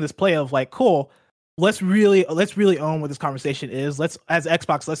see it being this play of like, cool, let's really own what this conversation is. Let's, as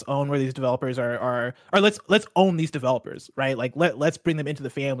Xbox, let's own where these developers are, or let's own these developers, right? Like let's bring them into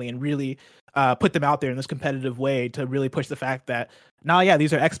the family and really put them out there in this competitive way to really push the fact that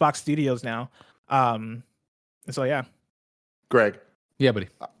these are Xbox studios now. And so yeah. Greg. Yeah, buddy.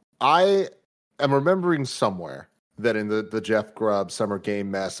 I am remembering somewhere that in the Jeff Grubb summer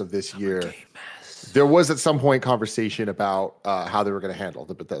game mess of this year, there was at some point conversation about how they were going to handle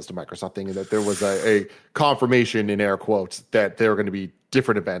the Bethesda Microsoft thing, and that there was a confirmation in air quotes that there were going to be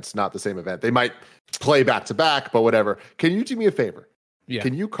different events, not the same event. They might play back to back, but whatever. Can you do me a favor? Yeah.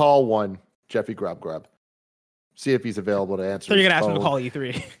 Can you call one Jeffy Grubb? See if he's available to answer. So you're going to ask him to call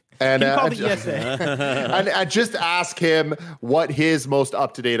E3. And and just ask him what his most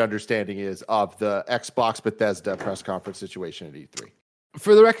up-to-date understanding is of the Xbox Bethesda press conference situation at E3.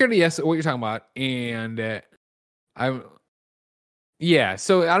 For the record, yes, what you're talking about, and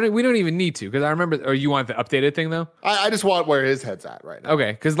so we don't even need to, because I remember. Or you want the updated thing though? I just want where his head's at right now.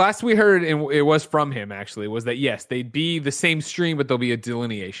 Okay, because last we heard, and it was from him actually, was that yes, they'd be the same stream, but there'll be a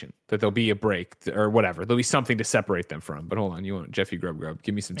delineation, that there'll be a break or whatever. There'll be something to separate them from. But hold on, you want Jeffy Grubb?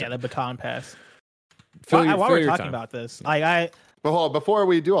 Give me some time. Yeah, the baton pass. While we're talking about this, but hold on, before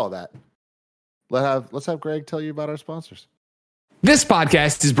we do all that, let's have Greg tell you about our sponsors. This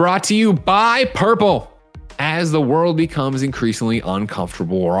podcast is brought to you by Purple. As the world becomes increasingly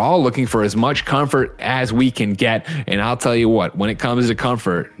uncomfortable, we're all looking for as much comfort as we can get. And I'll tell you what, when it comes to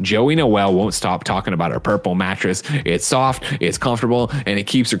comfort, Joey Noelle won't stop talking about her Purple mattress. It's soft, it's comfortable, and it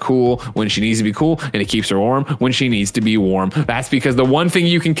keeps her cool when she needs to be cool, and it keeps her warm when she needs to be warm. That's because the one thing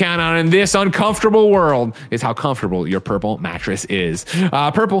you can count on in this uncomfortable world is how comfortable your Purple mattress is.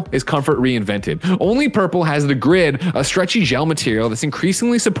 Purple is comfort reinvented. Only Purple has the Grid, a stretchy gel material that's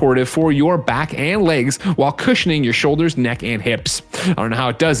increasingly supportive for your back and legs while cushioning your shoulders, neck, and hips. I don't know how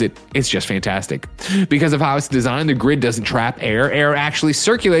it does it. It's just fantastic. Because of how it's designed, the Grid doesn't trap air. Air actually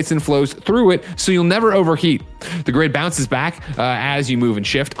circulates and flows through it, so you'll never overheat. The Grid bounces back as you move and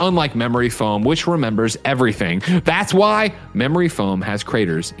shift, unlike memory foam, which remembers everything. That's why memory foam has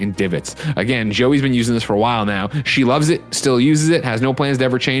craters and divots. Again, Joey's been using this for a while now. She loves it, still uses it, has no plans to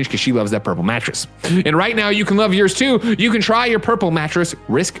ever change because she loves that Purple mattress. And right now, you can love yours too. You can try your Purple mattress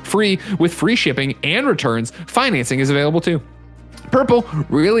risk-free with free shipping and returns. Financing is available too. Purple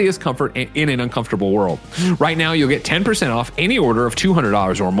really is comfort in an uncomfortable world. Right now, you'll get 10% off any order of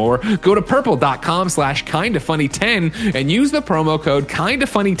 $200 or more. Go to purple.com/kindafunny10 and use the promo code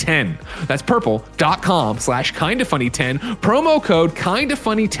kindafunny10. That's purple.com/kindafunny10. Promo code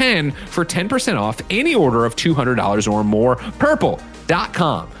kindafunny10 for 10% off any order of $200 or more.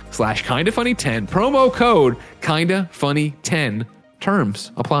 Purple.com/kindafunny10. Promo code kindafunny10.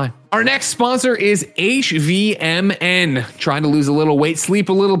 Terms apply. Our next sponsor is HVMN. Trying to lose a little weight, sleep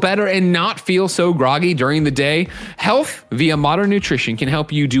a little better, and not feel so groggy during the day? Health via modern nutrition can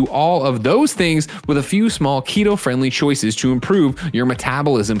help you do all of those things with a few small keto-friendly choices to improve your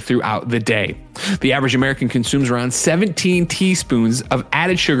metabolism throughout the day. The average American consumes around 17 teaspoons of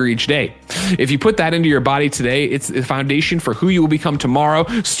added sugar each day. If you put that into your body today, it's the foundation for who you will become tomorrow.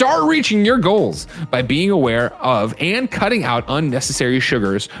 Start reaching your goals by being aware of and cutting out unnecessary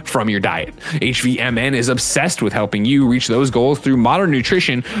sugars from your diet. HVMN is obsessed with helping you reach those goals through modern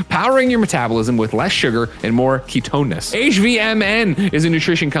nutrition, powering your metabolism with less sugar and more ketones. HVMN is a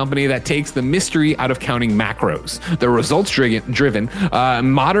nutrition company that takes the mystery out of counting macros. They're results-driven,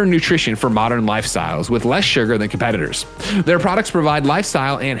 modern nutrition for modern lifestyles with less sugar than competitors. Their products provide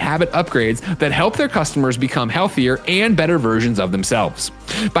lifestyle and habit upgrades that help their customers become healthier and better versions of themselves.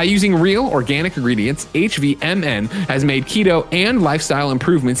 By using real organic ingredients, HVMN has made keto and lifestyle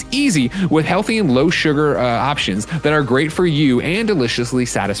improvements easy with healthy and low sugar options that are great for you and deliciously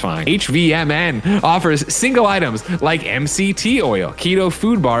satisfying. HVMN offers single items like MCT oil, keto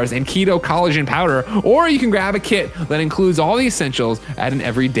food bars, and keto collagen powder, or you can grab a kit that includes all the essentials at an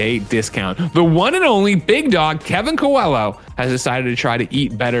everyday discount. The one and only big dog, Kevin Coelho, has decided to try to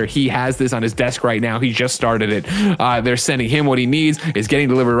eat better. He has this on his desk right now. He just started it. They're sending him what he needs. It's getting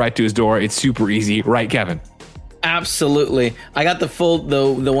delivered right to his door. It's super easy. Right, Kevin? Absolutely. I got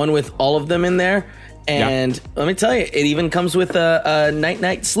the one with all of them in there. And let me tell you, it even comes with a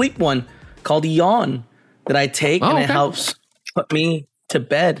night sleep one called Yawn that I take, and it helps put me to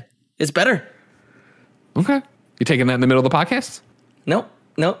bed. It's better. Okay. You taking that in the middle of the podcast? Nope.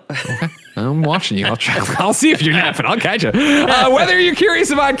 Okay. I'm watching you. I'll see if you're napping. I'll catch you. Whether you're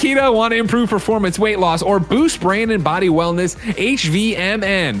curious about keto, want to improve performance, weight loss, or boost brain and body wellness,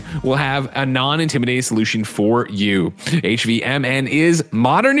 HVMN will have a non-intimidating solution for you. HVMN is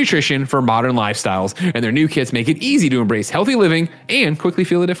modern nutrition for modern lifestyles, and their new kits make it easy to embrace healthy living and quickly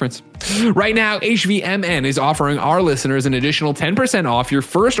feel the difference. Right now, HVMN is offering our listeners an additional 10% off your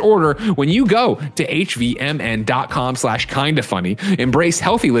first order when you go to hvmn.com/kindafunny. Embrace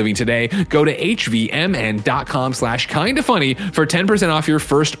healthy living today. Go to hvmn.com/kindafunny for 10% off your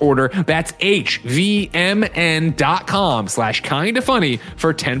first order. That's hvmn.com/kindafunny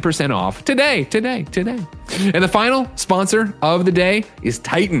for 10% off today. And the final sponsor of the day is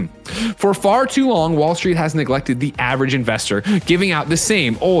Titan. For far too long, Wall Street has neglected the average investor, giving out the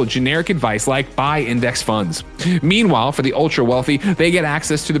same old generic advice like buy index funds. Meanwhile, for the ultra wealthy, they get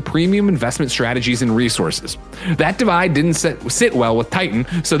access to the premium investment strategies and resources. That divide didn't sit well with Titan,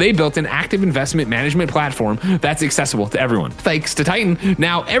 so they built an active investment management platform that's accessible to everyone. Thanks to Titan,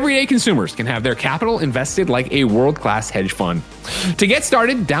 now everyday consumers can have their capital invested like a world-class hedge fund. To get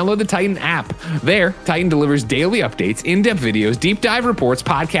started, download the Titan app. There, Titan delivers daily updates, in-depth videos, deep dive reports,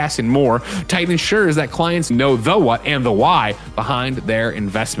 podcasts, and more. Titan ensures that clients know the what and the why behind their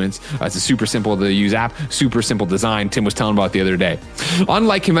investments. It's a super simple to use app, super simple design. Tim was telling about the other day.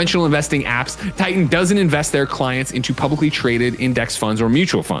 Unlike conventional investing apps, Titan doesn't invest their clients into publicly traded index funds or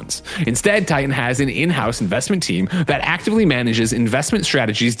mutual funds. Instead, Titan has an in-house investment team that actively manages investment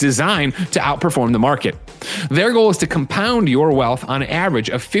strategies designed to outperform the market. Their goal is to compound your wealth on an average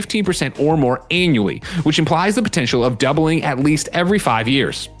of 15% or more annually, which implies the potential of doubling at least every 5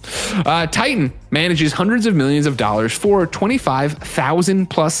 years. Titan manages hundreds of millions of dollars for 25,000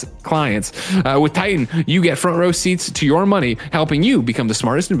 plus clients. With Titan, you get front row seats to your money, helping you become the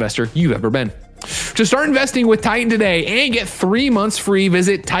smartest investor you've ever been. To start investing with Titan today and get 3 months free,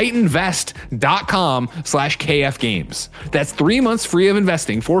 visit titanvest.com/kfgames. That's 3 months free of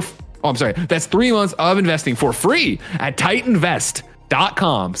investing that's 3 months of investing for free at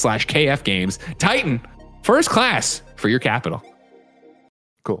titanvest.com/kfgames. Titan, first class for your capital.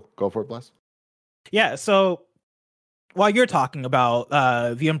 Cool. Go for it, Bless. Yeah, so while you're talking about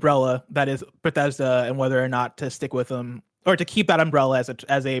the umbrella that is Bethesda and whether or not to stick with them or to keep that umbrella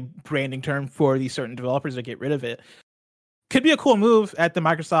as a branding term for these certain developers or get rid of it, could be a cool move at the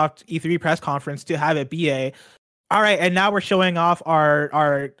Microsoft E3 press conference to have it be all right, and now we're showing off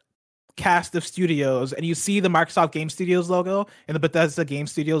our cast of studios, and you see the Microsoft Game Studios logo and the Bethesda Game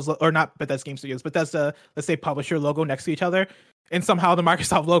Studios, or not Bethesda Game Studios, Bethesda, let's say, publisher logo next to each other, and somehow the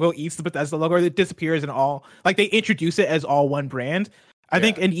Microsoft logo eats the Bethesda logo, or it disappears in all, like they introduce it as all one brand. I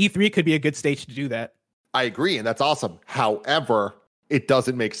think an E3 could be a good stage to do that. I agree, and that's awesome. However, it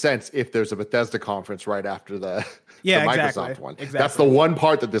doesn't make sense if there's a Bethesda conference right after the Microsoft one. Exactly. That's the one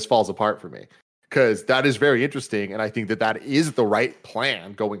part that this falls apart for me. Because that is very interesting, and I think that is the right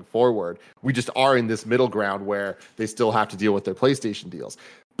plan going forward. We just are in this middle ground where they still have to deal with their PlayStation deals.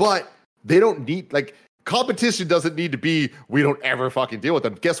 But they don't need, competition doesn't need to be, we don't ever fucking deal with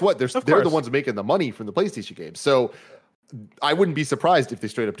them. Guess what? They're the ones making the money from the PlayStation games. So I wouldn't be surprised if they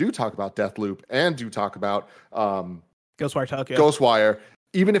straight up do talk about Deathloop and do talk about Ghostwire Tokyo. Ghostwire.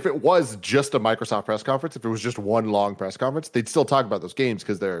 Even if it was just a Microsoft press conference, if it was just one long press conference, they'd still talk about those games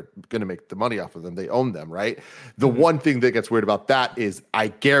because they're going to make the money off of them. They own them, right? The one thing that gets weird about that is I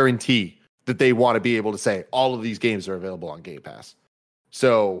guarantee that they want to be able to say all of these games are available on Game Pass.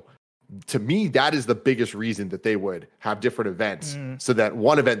 So to me, that is the biggest reason that they would have different events so that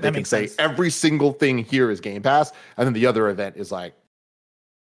one event they can say every single thing here is Game Pass, and then the other event is like,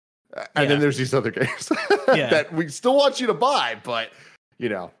 and then there's these other games that we still want you to buy, but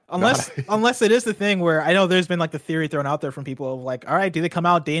unless it is the thing where I know there's been the theory thrown out there from people of all right, do they come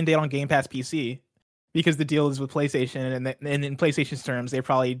out day and date on Game Pass PC? because the deal is with PlayStation, and in PlayStation's terms, they've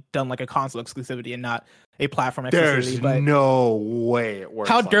probably done like a console exclusivity and not a platform exclusivity. There's but no way it works.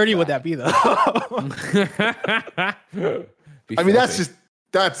 How like dirty that. would that be, though? I mean,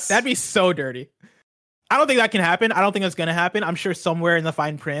 that'd be so dirty. I don't think that can happen. I don't think that's going to happen. I'm sure somewhere in the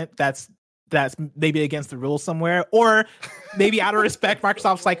fine print that's maybe against the rules somewhere, or maybe out of respect,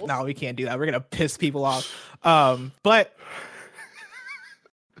 Microsoft's like, no, we can't do that. We're going to piss people off. But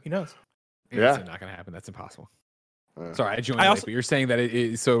who knows? Yeah, it's not going to happen. That's impossible. Sorry, I joined late, but you're saying that it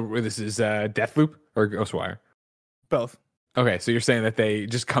is, so this is Deathloop or Ghostwire? Both. Okay, so you're saying that they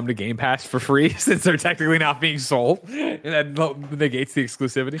just come to Game Pass for free since they're technically not being sold, and that negates the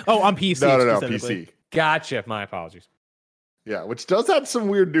exclusivity? Oh, on PC. No, PC. Gotcha. My apologies. Yeah, which does have some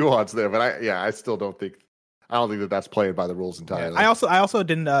weird nuance there, but I still don't think that that's played by the rules entirely. Yeah, I also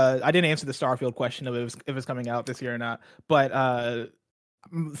didn't answer the Starfield question of if it's coming out this year or not, but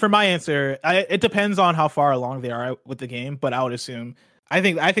for my answer, it depends on how far along they are with the game, but I would assume I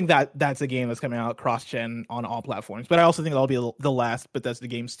think that that's a game that's coming out cross-gen on all platforms. But I also think that'll be the last Bethesda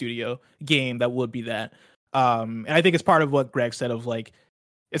Game Studio game that would be that. And I think it's part of what Greg said of like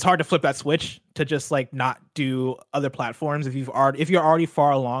it's hard to flip that switch to just like not do other platforms if you're already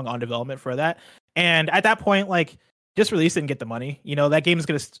far along on development for that. And at that point, like just release it and get the money. You know, that game is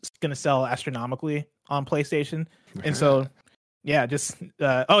gonna sell astronomically on PlayStation, and so. Yeah, just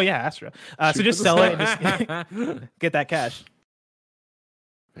Astra. So just sell it and just get that cash.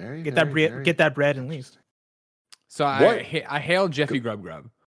 Get that bread and least. So I hailed Jeffy Grub,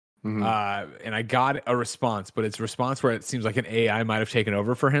 mm-hmm. And I got a response, but it's a response where it seems like an AI might have taken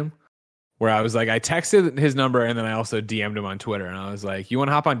over for him. Where I was like, I texted his number and then I also DM'd him on Twitter, and I was like, "You want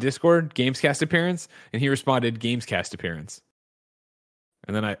to hop on Discord? Gamescast appearance?" And he responded, "Gamescast appearance."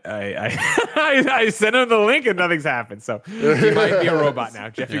 And then I sent him the link and nothing's happened. So he might be a robot now.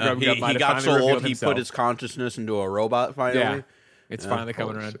 Jeffy Grubb might have got so old he himself. put his consciousness into a robot finally. Yeah, it's finally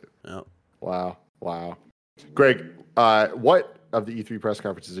coming around. Yep. Wow. Greg, what of the E3 press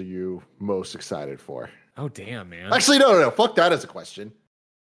conferences are you most excited for? Oh damn, man! Actually, no. Fuck that as a question.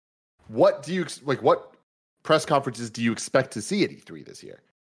 What do you like? What press conferences do you expect to see at E3 this year?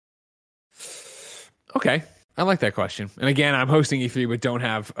 Okay. I like that question. And again, I'm hosting E3, but don't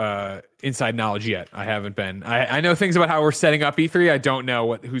have inside knowledge yet. I haven't been. I know things about how we're setting up E3. I don't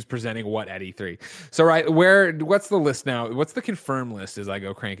know who's presenting what at E3. So, right, what's the list now? What's the confirmed list as I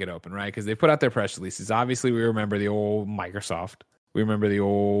go crank it open, right? Because they put out their press releases. Obviously, we remember the old Microsoft. We remember the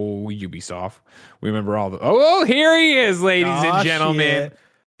old Ubisoft. We remember all the... Oh, here he is, ladies and gentlemen. Shit.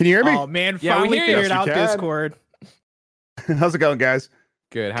 Can you hear me? Oh, man, finally figured out Discord. How's it going, guys?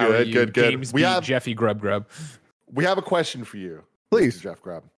 Good. How are you? Good. We have Jeffy Grub. We have a question for you, please, Mr. Jeff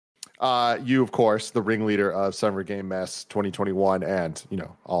Grubb. You, of course, the ringleader of Summer Game Mess 2021, and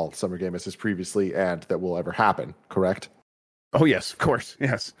all Summer Game Messes previously, and that will ever happen. Correct? Oh yes, of course.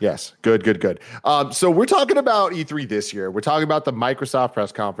 Yes. Good. So we're talking about E3 this year. We're talking about the Microsoft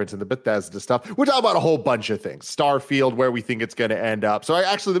press conference and the Bethesda stuff. We're talking about a whole bunch of things. Starfield, where we think it's going to end up. So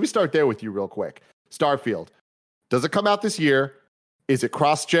let me start there with you real quick. Starfield, does it come out this year? Is it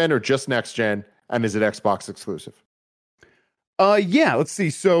cross-gen or just next-gen? And is it Xbox exclusive? Yeah, let's see.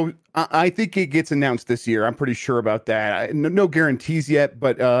 So I think it gets announced this year. I'm pretty sure about that. No guarantees yet,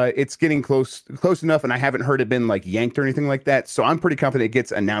 but it's getting close enough, and I haven't heard it been like yanked or anything like that. So I'm pretty confident it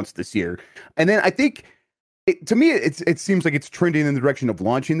gets announced this year. And then I think, to me, it seems like it's trending in the direction of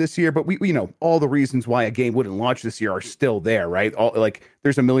launching this year. But we all the reasons why a game wouldn't launch this year are still there, right?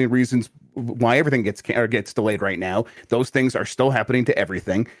 There's a million reasons why everything gets delayed right now. Those things are still happening to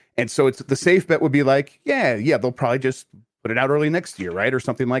everything. And so it's the safe bet would be like, yeah, they'll probably just put it out early next year, right? Or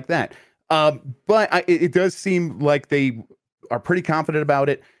something like that. But it does seem like they are pretty confident about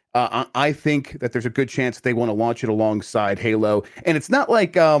it. I think that there's a good chance they want to launch it alongside Halo. And it's not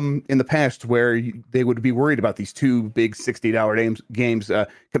like in the past where they would be worried about these two big $60 games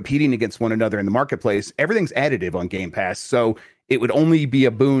competing against one another in the marketplace. Everything's additive on Game Pass. So it would only be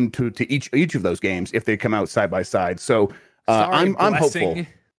a boon to each of those games if they come out side by side. So I'm hopeful.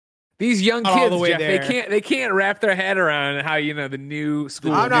 These young kids, Jeff, they can't wrap their head around how the new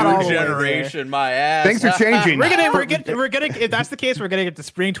school, new generation. My ass. Things are changing. we're gonna. If that's the case, we're gonna get to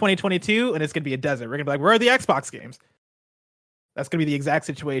spring 2022, and it's gonna be a desert. We're gonna be like, where are the Xbox games? That's gonna be the exact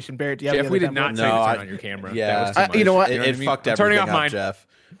situation. Barrett, do you have Jeff, we did not turn on your camera. Yeah, that was you know what? It fucked everything turning off up, mine. Jeff.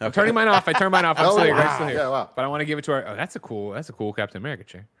 Okay. I'm turning mine off. I turned mine off. I'm still here. Yeah, wow. But I want to give it to our. Oh, that's a cool Captain America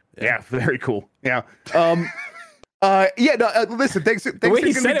chair. Yeah, very cool. Yeah. Yeah, no, listen, thanks. The way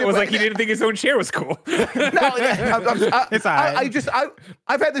he said it was like he didn't think his own chair was cool. No, it's all right.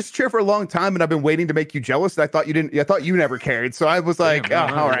 I've had this chair for a long time, and I've been waiting to make you jealous. And I thought you didn't. I thought you never cared. So I was like,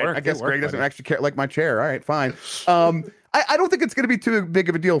 all right. I guess Greg doesn't actually care like my chair. All right, fine. I don't think it's going to be too big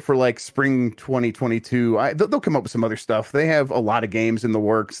of a deal for like spring 2022. They'll come up with some other stuff. They have a lot of games in the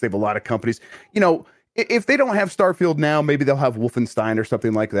works. They have a lot of companies. If they don't have Starfield now, maybe they'll have Wolfenstein or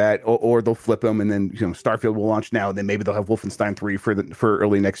something like that, or they'll flip them, and then Starfield will launch now, and then maybe they'll have Wolfenstein 3 for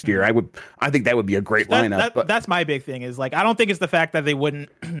early next year. I think that would be a great lineup. That's my big thing is like I don't think it's the fact that they wouldn't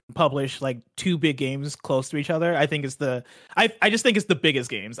publish like two big games close to each other. I think it's I just think it's the biggest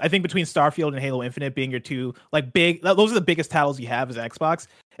games. I think between Starfield and Halo Infinite being your two like big, those are the biggest titles you have as Xbox.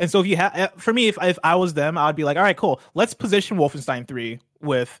 And so if you have, for me, if I was them, I'd be like, all right, cool, let's position Wolfenstein 3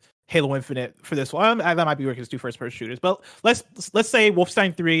 with Halo Infinite for this fall. That might be working as two first-person shooters, but let's say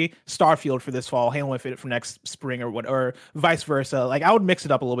Wolfenstein 3, Starfield for this fall, Halo Infinite for next spring, or vice versa. Like I would mix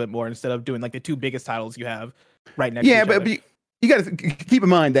it up a little bit more instead of doing like the two biggest titles you have right next to each other. But you got to keep in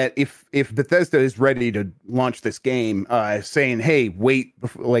mind that if Bethesda is ready to launch this game, saying, "Hey, wait,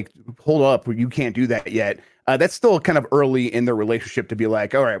 like hold up, you can't do that yet," that's still kind of early in their relationship to be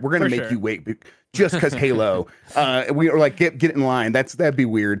like, "All right, we're going to make you wait." Just because Halo, we are like get in line. That'd be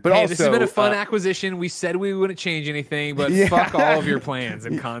weird. But hey, also, this has been a fun acquisition. We said we wouldn't change anything, but fuck all of your plans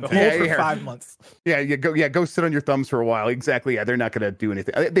and content. For 5 months. Go sit on your thumbs for a while. Exactly. Yeah, they're not going to do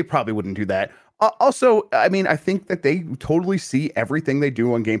anything. They probably wouldn't do that. Also, I mean, I think that they totally see everything they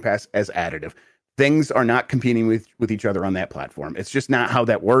do on Game Pass as additive. Things are not competing with each other on that platform. It's just not how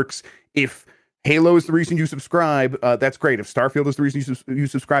that works. If Halo is the reason you subscribe, that's great. If Starfield is the reason you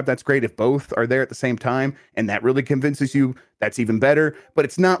subscribe, that's great. If both are there at the same time and that really convinces you, that's even better. But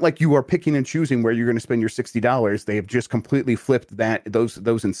it's not like you are picking and choosing where you're going to spend your $60. They have just completely flipped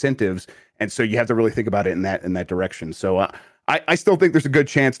those incentives, and so you have to really think about it in that direction. So I still think there's a good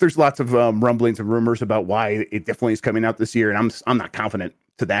chance. There's lots of rumblings and rumors about why it definitely is coming out this year, and I'm not confident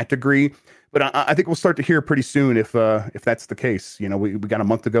to that degree. But I think we'll start to hear pretty soon if that's the case. We got a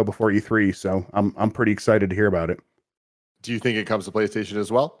month to go before E3, so I'm pretty excited to hear about it. Do you think it comes to PlayStation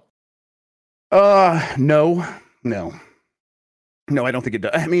as well? No, I don't think it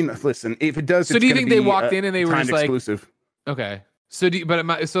does. I mean, listen, if it does, so do you think they walked in and they were just like exclusive? Okay. So,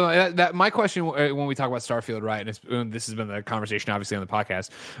 my question when we talk about Starfield, right? And this has been the conversation, obviously, on the podcast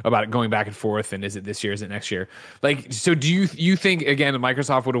about it going back and forth. And is it this year? Is it next year? Like, so do you think again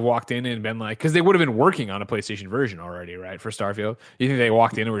Microsoft would have walked in and been like, because they would have been working on a PlayStation version already, right? For Starfield, you think they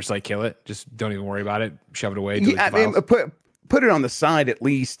walked in and were just like, kill it, just don't even worry about it, shove it away? Yeah, I mean, put it on the side at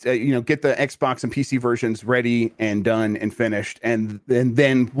least. Get the Xbox and PC versions ready and done and finished, and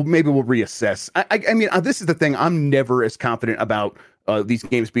then maybe we'll reassess. I mean, this is the thing. I'm never as confident about these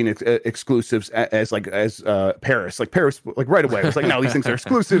games being exclusives as Paris. Like Paris, like right away, I was like, no, these things are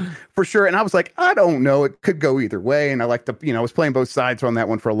exclusive for sure. And I was like, I don't know, it could go either way. And I like to, I was playing both sides on that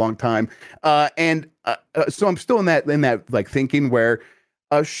one for a long time, so I'm still in that like thinking where.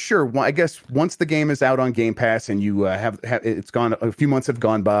 Sure. Well, I guess once the game is out on Game Pass and you have it's gone, a few months have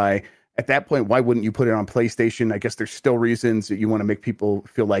gone by. At that point, why wouldn't you put it on PlayStation? I guess there's still reasons that you want to make people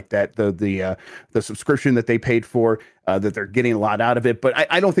feel like that the subscription that they paid for, that they're getting a lot out of it. But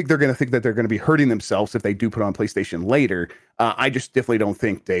I don't think they're going to think that they're going to be hurting themselves if they do put it on PlayStation later. I just definitely don't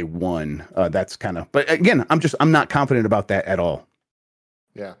think they won. That's kind of. But again, I'm not confident about that at all.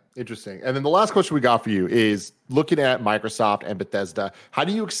 Yeah, interesting. And then the last question we got for you is looking at Microsoft and Bethesda, how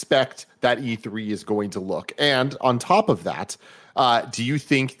do you expect that E3 is going to look? And on top of that, do you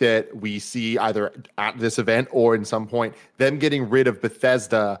think that we see either at this event or in some point them getting rid of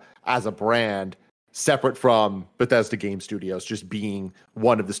Bethesda as a brand separate from Bethesda Game Studios, just being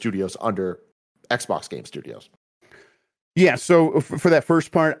one of the studios under Xbox Game Studios? Yeah, so for that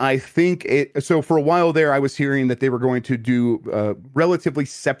first part, I think so for a while there, I was hearing that they were going to do relatively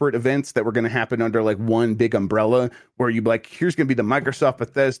separate events that were going to happen under like one big umbrella where you'd be like, here's going to be the Microsoft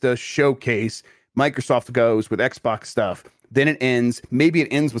Bethesda showcase. Microsoft goes with Xbox stuff. Then it ends. Maybe it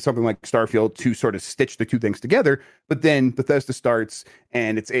ends with something like Starfield to sort of stitch the two things together. But then Bethesda starts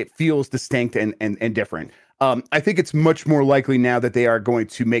and it feels distinct and different. I think it's much more likely now that they are going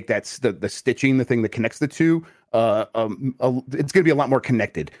to make that the stitching, the thing that connects the two. It's going to be a lot more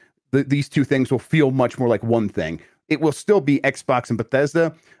connected. These two things will feel much more like one thing. It will still be Xbox and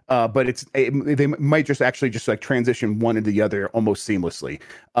Bethesda, but they might just like transition one into the other almost seamlessly.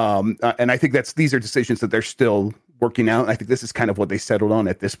 And I think these are decisions that they're still working out. I think this is kind of what they settled on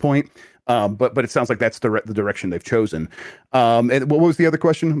at this point. But it sounds like that's the direction they've chosen. And what was the other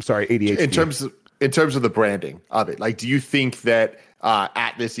question? I'm sorry, ADHD. In terms of the branding of it, like, do you think that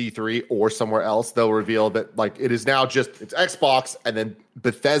at this E3 or somewhere else, they'll reveal that like it is now just it's Xbox, and then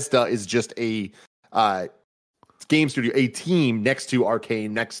Bethesda is just a game studio, a team next to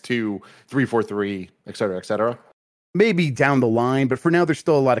Arcane, next to 343, et cetera, et cetera. Maybe down the line, but for now, there's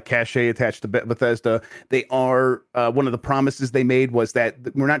still a lot of cachet attached to Bethesda. They are one of the promises they made was that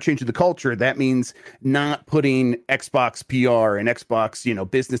we're not changing the culture. That means not putting Xbox PR and Xbox,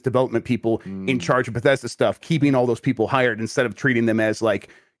 business development people in charge of Bethesda stuff, keeping all those people hired instead of treating them as like,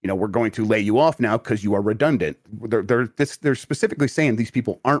 we're going to lay you off now because you are redundant. They're specifically saying these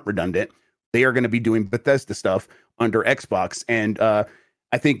people aren't redundant. They are going to be doing Bethesda stuff under Xbox, and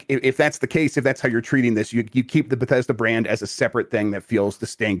I think if that's the case, if that's how you're treating this, you keep the Bethesda brand as a separate thing that feels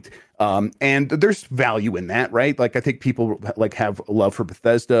distinct. And there's value in that, right? Like, I think people like have love for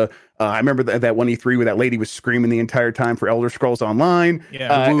Bethesda. I remember that one E3 where that lady was screaming the entire time for Elder Scrolls Online.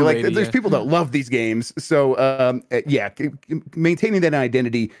 Yeah, there's people that love these games. So maintaining that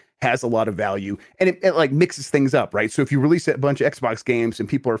identity has a lot of value, and it like mixes things up, right? So if you release a bunch of Xbox games and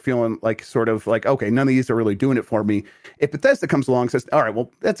people are feeling like sort of like, okay, none of these are really doing it for me. If Bethesda comes along and says, all right,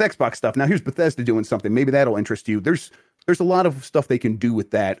 well, that's Xbox stuff. Now here's Bethesda doing something. Maybe that'll interest you. There's a lot of stuff they can do with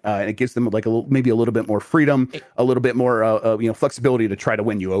that, and it gives them like maybe a little bit more freedom, a little bit more flexibility to try to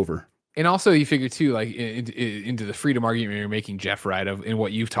win you over. And also, you figure too, like into the freedom argument you're making, Jeff, right? In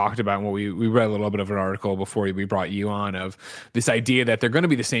what you've talked about, and what we read a little bit of an article before we brought you on of this idea that they're going to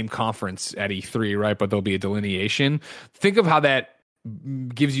be the same conference at E3, right? But there'll be a delineation. Think of how that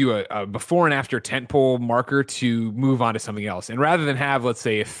gives you a before and after tentpole marker to move on to something else. And rather than have, let's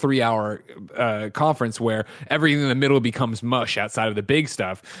say, a 3-hour conference where everything in the middle becomes mush outside of the big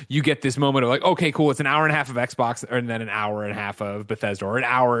stuff, you get this moment of like, okay, cool, it's an hour and a half of Xbox, and then an hour and a half of Bethesda,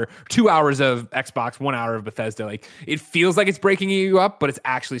 or 2 hours of Xbox, 1 hour of Bethesda. Like, it feels like it's breaking you up, but it's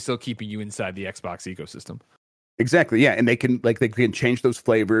actually still keeping you inside the Xbox ecosystem. Exactly. Yeah. And they can change those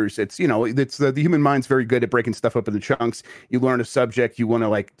flavors. It's, it's the human mind's very good at breaking stuff up into chunks. You learn a subject, you want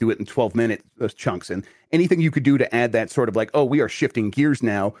to do it in 12-minute chunks, and anything you could do to add that sort of like, oh, we are shifting gears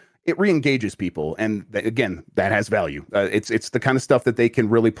now, it re-engages people. And again, that has value. It's the kind of stuff that they can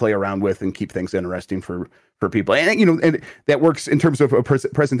really play around with and keep things interesting for people. And, and that works in terms of a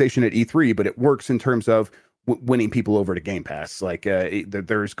presentation at E3, but it works in terms of winning people over to Game Pass. Like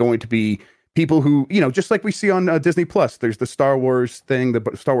there's going to be people who, just like we see on Disney Plus, there's the Star Wars thing, the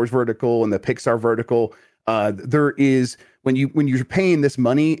Star Wars vertical and the Pixar vertical. There is when you're paying this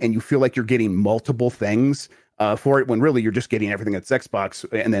money and you feel like you're getting multiple things for it, when really you're just getting everything that's Xbox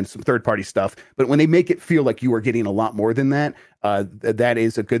and then some third-party stuff. But when they make it feel like you are getting a lot more than that, that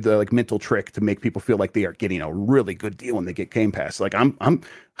is a good mental trick to make people feel like they are getting a really good deal when they get Game Pass. Like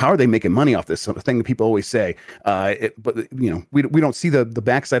how are they making money off this? Thing that people always say. But we don't see the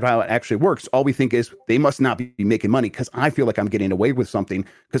backside of how it actually works. All we think is they must not be making money because I feel like I'm getting away with something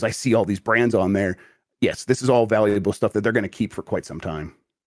because I see all these brands on there. Yes, this is all valuable stuff that they're going to keep for quite some time.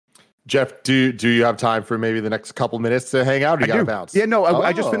 Jeff, do you have time for maybe the next couple minutes to hang out? Or you got to bounce? Yeah, no,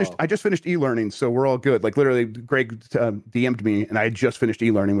 I just finished e-learning, so we're all good. Like literally, Greg DM'd me, and I just finished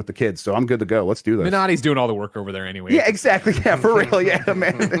e-learning with the kids, so I'm good to go. Let's do this. Minotti's doing all the work over there anyway. Yeah, exactly. Yeah, for real. Yeah,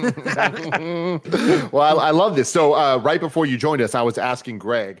 man. Well, I love this. So right before you joined us, I was asking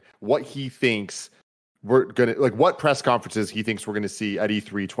Greg what he thinks we're gonna what press conferences he thinks we're gonna see at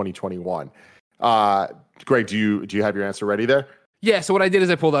E3 2021. Greg, do you have your answer ready there? Yeah, so what I did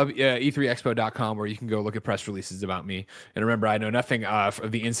is I pulled up e3expo.com where you can go look at press releases about me. And remember, I know nothing of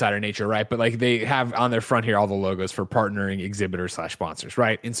the insider nature, right? But they have on their front here all the logos for partnering exhibitors/sponsors,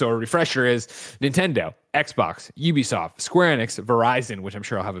 right? And so a refresher is Nintendo, Xbox, Ubisoft, Square Enix, Verizon, which I'm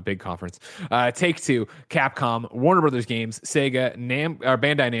sure I'll have a big conference, Take-Two, Capcom, Warner Brothers Games, Sega,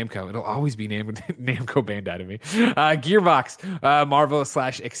 Bandai Namco. It'll always be Namco Bandai to me. Gearbox,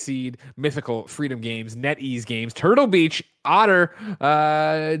 Marvel/Exceed, Mythical, Freedom Games, NetEase Games, Turtle Beach, Otter,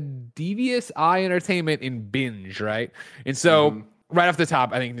 Devious Eye Entertainment, and Binge, right? And so right off the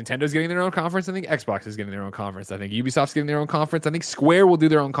top, I think Nintendo's getting their own conference. I think Xbox is getting their own conference. I think Ubisoft's getting their own conference. I think Square will do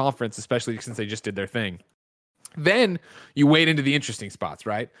their own conference, especially since they just did their thing. Then you wade into the interesting spots,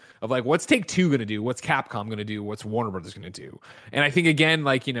 right? Of what's Take-Two going to do? What's Capcom going to do? What's Warner Brothers going to do? And I think, again,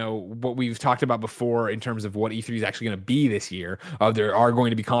 what we've talked about before in terms of what E3 is actually going to be this year, there are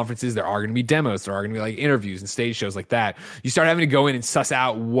going to be conferences, there are going to be demos, there are going to be interviews and stage shows like that. You start having to go in and suss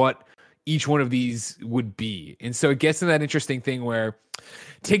out what each one of these would be. And so it gets into that interesting thing where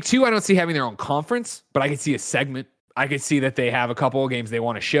Take-Two, I don't see having their own conference, but I can see a segment I could see that they have a couple of games they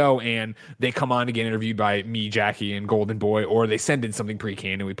want to show and they come on to get interviewed by me, Jackie, and Golden Boy, or they send in something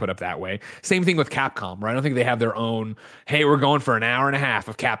pre-canned and we put up that way. Same thing with Capcom, right? I don't think they have their own, hey, we're going for an hour and a half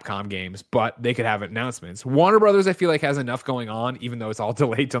of Capcom games, but they could have announcements. Warner Brothers, I feel like, has enough going on, even though it's all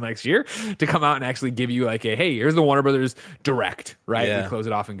delayed till next year, to come out and actually give you like a, hey, here's the Warner Brothers Direct, right? Yeah. We close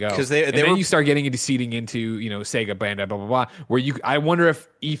it off and go. Because then you start getting into seeding into, Sega, Bandai, blah, blah, blah, where I wonder if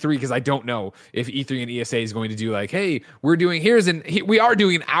E3, because I don't know if E3 and ESA is going to do like, hey, we are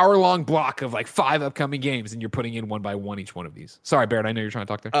doing an hour-long block of like 5 upcoming games, and you're putting in one by one each one of these. Sorry, Barrett, I know you're trying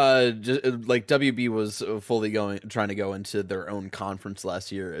to talk there. Like WB was fully trying to go into their own conference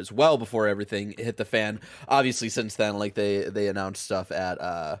last year as well before everything hit the fan. Obviously, since then, like they announced stuff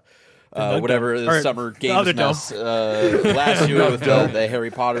at whatever the Summer Games Mess last year with the Harry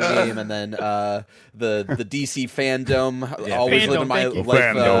Potter game, and then the DC fandom. Always living my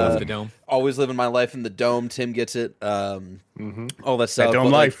life. Always living my life in the dome. Tim gets it. All that stuff. That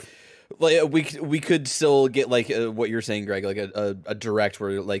dome life. Like we could still get like what you're saying, Greg, like a direct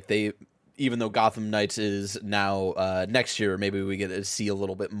where like they. Even though Gotham Knights is now next year, maybe we get to see a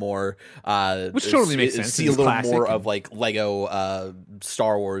little bit more. Which totally makes sense. See a little more of like Lego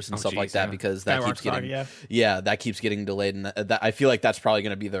Star Wars and stuff like that, because that keeps getting that keeps getting delayed, and that I feel like that's probably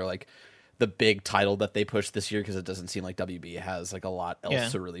going to be their like the big title that they push this year, because it doesn't seem like WB has like a lot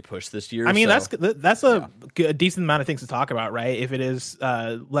else to really push this year. I mean, that's a decent amount of things to talk about, right? If it is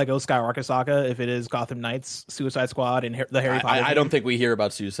Lego Skywalker Saga, if it is Gotham Knights, Suicide Squad, and the Harry Potter. I don't think we hear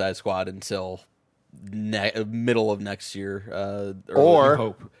about Suicide Squad until middle of next year, or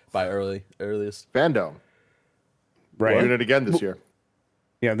hope by earliest Fandom. Right, doing it again this year.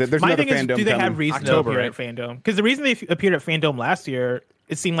 Yeah, there's my another thing is, Fandom do they coming. have reason to appear at Fandom? Because the reason they appeared at Fandom last year,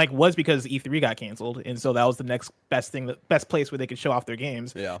 it seemed like, was because E3 got canceled, and so that was the next best thing, the best place where they could show off their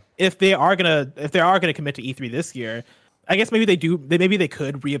games. Yeah. If they are gonna commit to E3 this year, I guess maybe they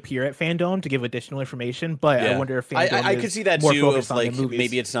could reappear at Fandom to give additional information. But I wonder if Fandom I could see that too. If like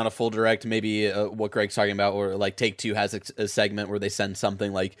maybe it's not a full direct, maybe what Greg's talking about, or like Take-Two has a segment where they send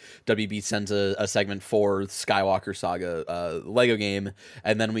something, like WB sends a segment for Skywalker Saga Lego game,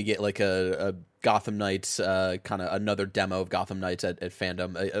 and then we get like a Gotham Knights kind of another demo of Gotham Knights at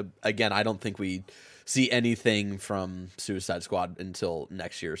Fandom. Again, I don't think we see anything from Suicide Squad until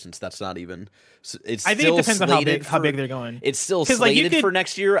next year, since that's not even. I think it depends on how big they're going. It's still slated for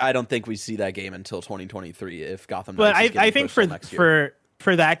next year. I don't think we see that game until 2023 if Gotham Knights. But I think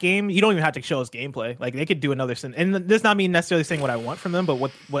for that game, you don't even have to show us gameplay. Like they could do another, and this does not mean necessarily saying what I want from them, but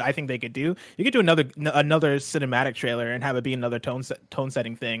what I think they could do. You could do another cinematic trailer and have it be another tone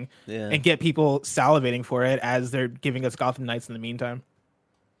setting thing, and get people salivating for it as they're giving us Gotham Knights in the meantime.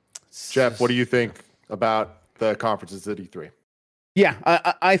 Jeff, what do you think about the conferences at E3? Yeah,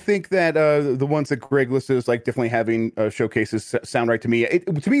 I think that the ones that Greg listed is like definitely having showcases sound right to me.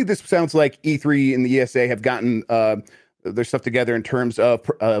 To me, this sounds like E3 and the ESA have gotten their stuff together in terms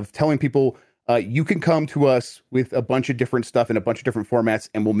of telling people you can come to us with a bunch of different stuff in a bunch of different formats,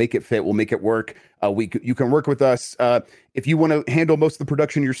 and we'll make it fit. We'll make it work. You can work with us. If you want to handle most of the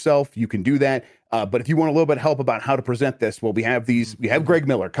production yourself, you can do that. But if you want a little bit of help about how to present this, well, we have Greg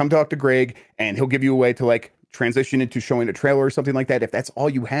Miller. Come talk to Greg, and he'll give you a way to like transition into showing a trailer or something like that. If that's all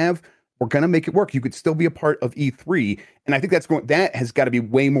you have, we're going to make it work. You could still be a part of E3. And I think that has got to be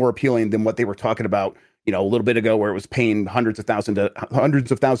way more appealing than what they were talking about, a little bit ago, where it was paying hundreds of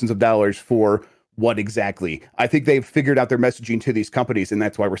thousands of dollars for what exactly. I think they've figured out their messaging to these companies, and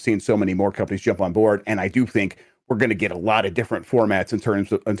that's why we're seeing so many more companies jump on board. And I do think we're going to get a lot of different formats in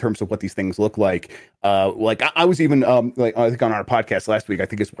terms of what these things look like. Like I was even like I think on our podcast last week, I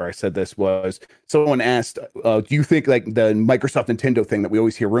think is where I said this was someone asked, do you think like the Microsoft Nintendo thing that we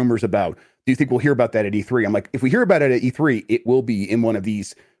always hear rumors about, do you think we'll hear about that at E3? I'm like, if we hear about it at E3, it will be in one of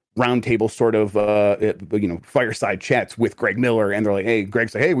these roundtable sort of fireside chats with Greg Miller, and they're like, hey,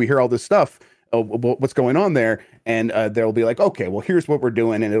 Greg's like, hey, we hear all this stuff. What's going on there? And they'll be like, okay, well, here's what we're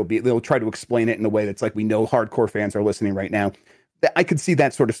doing, and they'll try to explain it in a way that's like we know hardcore fans are listening right now. I could see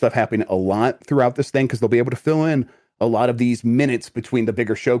that sort of stuff happening a lot throughout this thing, because they'll be able to fill in a lot of these minutes between the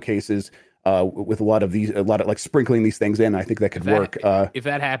bigger showcases with a lot of like sprinkling these things in. I think that could work. If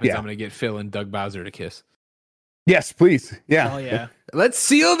that happens, I'm going to get Phil and Doug Bowser to kiss. Yes, please. Yeah. Oh, yeah. Let's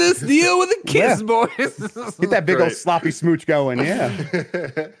seal this deal with a kiss, boys. Get that big old sloppy smooch going. Yeah.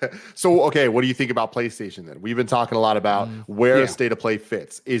 So, okay, what do you think about PlayStation then? We've been talking a lot about where State of Play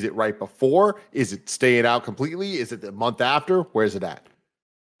fits. Is it right before? Is it staying out completely? Is it the month after? Where's it at?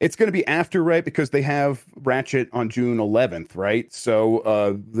 It's going to be after, right? Because they have Ratchet on June 11th, right?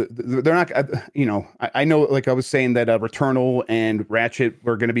 So they're not, I know, like I was saying that Returnal and Ratchet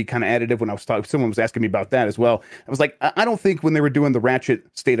were going to be kind of additive when I was talking. Someone was asking me about that as well. I was like, I don't think when they were doing the Ratchet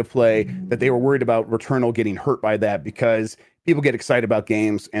State of Play that they were worried about Returnal getting hurt by that, because people get excited about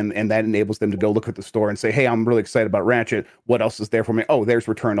games and that enables them to go look at the store and say, hey, I'm really excited about Ratchet. What else is there for me? Oh, there's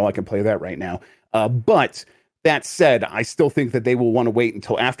Returnal. I can play that right now. But that said, I still think that they will want to wait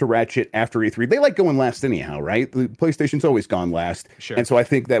until after Ratchet, after E3. They like going last anyhow, right? The PlayStation's always gone last. Sure. And so I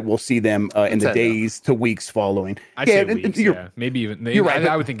think that we'll see them in the days to weeks following. I'd say weeks, maybe even. You're right.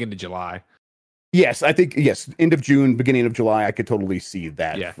 I would think into July. Yes, I think, end of June, beginning of July, I could totally see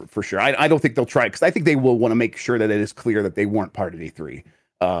that for sure. I don't think they'll try it, because I think they will want to make sure that it is clear that they weren't part of E3.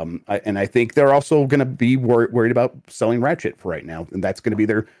 And I think they're also going to be worried about selling Ratchet for right now, and that's going to be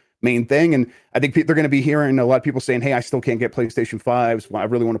their main thing. And I think they're going to be hearing a lot of people saying, hey, I still can't get PlayStation 5s. Well, I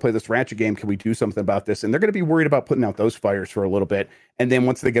really want to play this Ratchet game. Can we do something about this? And they're going to be worried about putting out those fires for a little bit. And then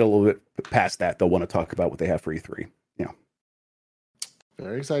once they get a little bit past that, they'll want to talk about what they have for E3. Yeah.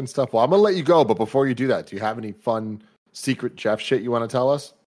 Very exciting stuff. Well, I'm going to let you go. But before you do that, do you have any fun secret Jeff shit you want to tell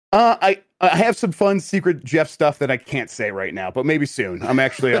us? I have some fun secret Jeff stuff that I can't say right now, but maybe soon.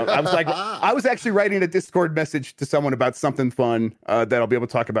 I was actually writing a Discord message to someone about something fun that I'll be able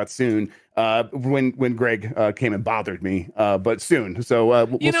to talk about soon. When Greg came and bothered me, but soon. So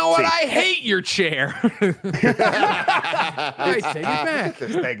we'll know what? see. I hate your chair. I take it back.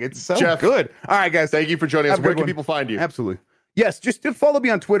 This thing, it's so Jeff, good. All right, guys. Thank you for joining us. Where can people find you? Absolutely. Yes, just follow me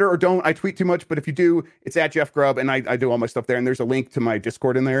on Twitter, or don't. I tweet too much, but if you do, it's at Jeff Grubb, and I do all my stuff there. And there's a link to my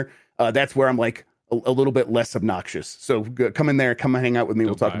Discord in there. That's where I'm like a little bit less obnoxious. So come in there, come and hang out with me.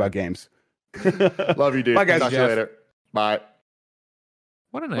 We'll talk about games. Love you, dude. Bye, guys. Talk to you later. Bye.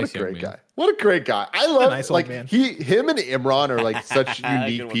 What a nice great guy. What a great guy. I love nice like him and Imran are like such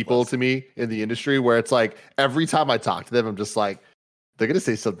unique people to me in the industry, where it's like every time I talk to them, I'm just like, they're going to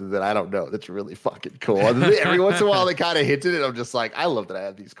say something that I don't know that's really fucking cool. And every once in a while, they kind of hint at it. I'm just like, I love that I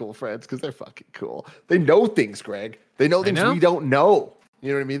have these cool friends because they're fucking cool. They know things, Greg. They know things we don't know. You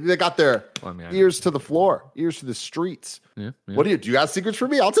know what I mean? They got their ears to the floor, ears to the streets. Yeah. What do you have secrets for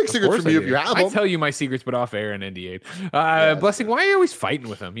me? I'll take secrets from you if you have them. I tell you my secrets, but off air and NDA. Blessing, why are you always fighting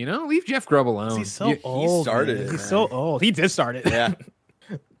with him? Leave Jeff Grubb alone. He's so old. He started it. He's so old. He did start it. Yeah.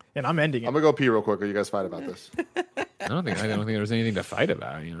 And I'm ending it. I'm gonna go pee real quick. Or you guys fight about this? I don't think there's anything to fight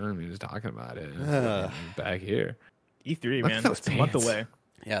about. Just talking about it back here. E3, man, it's a month away.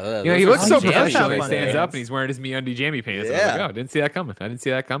 Yeah, he looks so professional. He stands up and he's wearing his MeUndies jammy pants. Yeah. I'm like, I didn't see that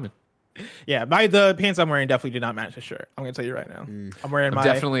coming. Yeah, the pants I'm wearing definitely did not match the shirt. I'm gonna tell you right now. I'm wearing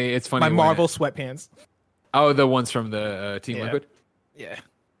it's funny. My Marvel sweatpants. Oh, the ones from the Team Liquid. Yeah.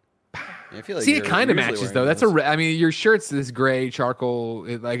 I feel like it kind of matches though. That's your shirt's this gray charcoal,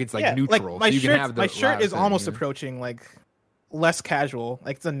 it's like neutral. Like my shirt is almost approaching like less casual.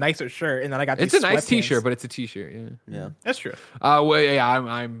 Like it's a nicer shirt, and then I got it's a nice T-shirt, but it's a T-shirt. Yeah, that's true.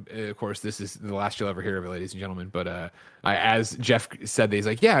 I'm of course this is the last you'll ever hear of it, ladies and gentlemen. But as Jeff said, he's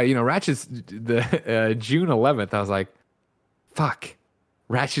like, Ratchet's the June 11th. I was like, fuck.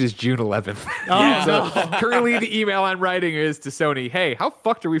 Ratchet is June 11th. So currently the email I'm writing is to Sony, hey, how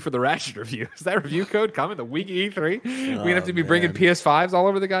fucked are we for the Ratchet review? Is that review code coming the week of E3? We have to be bringing PS5s all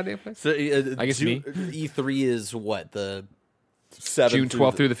over the goddamn place? So, I guess E3 is what? The 7th June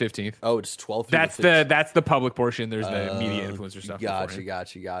 12th through the 15th. Oh, it's 12th through the 15th. That's the public portion. There's the media influencer stuff.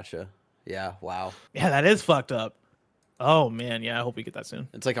 Gotcha. Yeah, wow. Yeah, that is fucked up. Oh, man. Yeah, I hope we get that soon.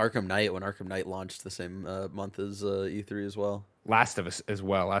 It's like Arkham Knight when Arkham Knight launched the same month as E3 as well. Last of Us as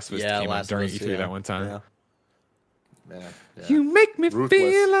well. Last of Us came out during E3 that one time. Yeah. You make me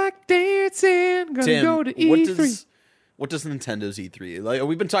feel like dancing. Gonna Tim, go to E3. What does Nintendo's E3? Like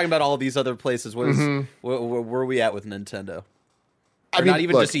we've been talking about all these other places. Where are we at with Nintendo? Not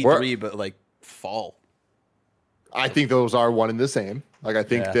even just E3, but like fall. I think those are one and the same. Like I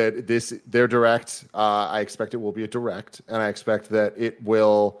think that their direct, I expect it will be a direct, and I expect that it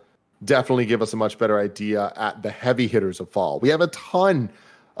will definitely give us a much better idea at the heavy hitters of fall. We have a ton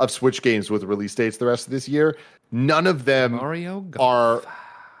of Switch games with release dates the rest of this year. None of them are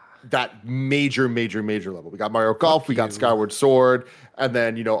that major level. We got Mario Golf, we got Skyward Sword, and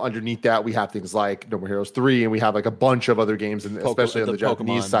then underneath that we have things like No More Heroes 3, and we have like a bunch of other games, and especially on the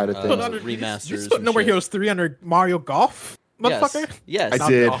Japanese side of things. Remasters. You put No More Heroes 3 under Mario Golf? Motherfucker? Yes. I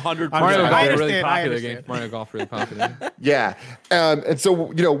did. 100%. Mario Golf, really popular game. Mario Golf, really popular. Yeah. And so,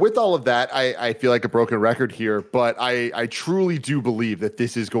 with all of that, I feel like a broken record here, but I truly do believe that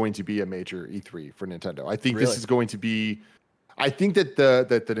this is going to be a major E3 for Nintendo. I think this is going to be, I think that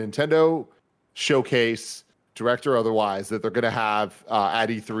the Nintendo showcase direct or otherwise, that they're going to have at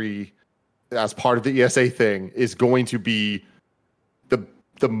E3 as part of the ESA thing is going to be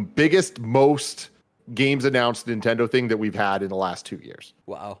the biggest, most games announced Nintendo thing that we've had in the last 2 years.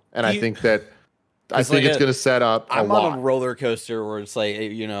 Wow. And I think it's going to set up a lot. I'm on a roller coaster where it's like,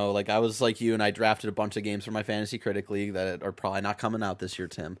 you know, like I was like you and I drafted a bunch of games for my Fantasy Critic League that are probably not coming out this year,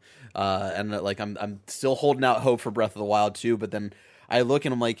 Tim. And like I'm still holding out hope for Breath of the Wild 2, but then I look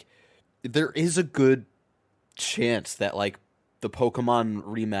and I'm like, there is a good chance that like the Pokemon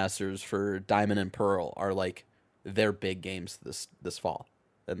remasters for Diamond and Pearl are like their big games this fall.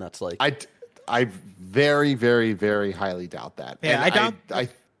 And that's like I very, very, very highly doubt that. Yeah, and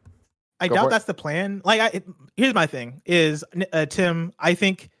I doubt that's the plan. Like, here's my thing: is Tim? I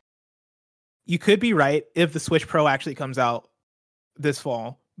think you could be right if the Switch Pro actually comes out this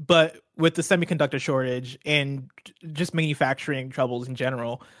fall, but with the semiconductor shortage and just manufacturing troubles in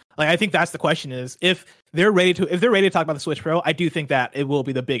general, like I think that's the question: is if they're ready to talk about the Switch Pro, I do think that it will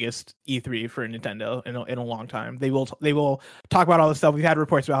be the biggest E3 for Nintendo in a long time. They will talk about all the stuff. We've had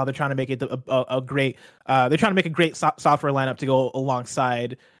reports about how they're trying to make it a great software lineup to go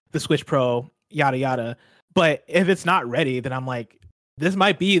alongside the Switch Pro, yada yada. But if it's not ready, then I'm like, this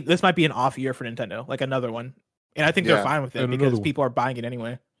might be an off year for Nintendo, like another one. And I think they're fine with it because people are buying it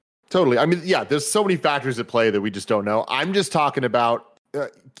anyway. Totally. I mean, yeah, there's so many factors at play that we just don't know. I'm just talking about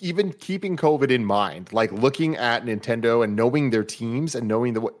even keeping COVID in mind, like looking at Nintendo and knowing their teams and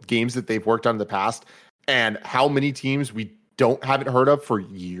knowing the games that they've worked on in the past and how many teams we haven't heard of for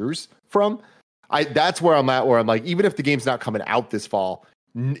years from. That's where I'm at, where I'm like, even if the game's not coming out this fall,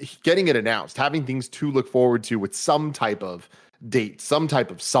 getting it announced, having things to look forward to with some type of date, some type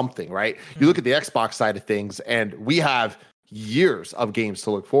of something, right? You look at the Xbox side of things, and we have years of games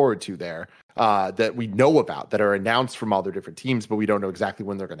to look forward to there that we know about, that are announced from all their different teams, but we don't know exactly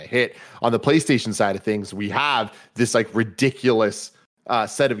when they're going to hit. On the PlayStation side of things, we have this like ridiculous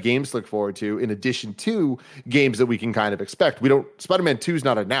set of games to look forward to, in addition to games that we can kind of expect. Spider-Man 2 is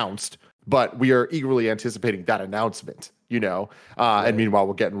not announced, but we are eagerly anticipating that announcement, you know? And meanwhile,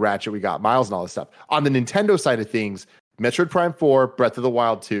 we're getting Ratchet, we got Miles and all this stuff. On the Nintendo side of things, Metroid Prime 4, Breath of the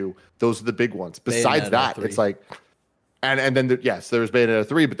Wild 2, those are the big ones. Besides that, it's like, and then there's Bayonetta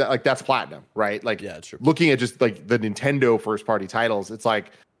 3, but that's platinum, right? Like, yeah, true. Looking at just like the Nintendo first party titles, it's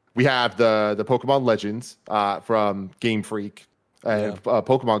like we have the Pokemon Legends from Game Freak and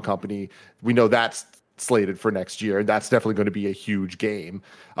Pokemon Company. We know that's slated for next year, and that's definitely going to be a huge game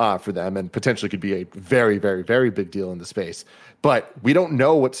for them, and potentially could be a very, very, very big deal in the space. But we don't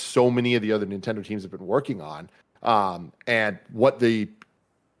know what so many of the other Nintendo teams have been working on, and what they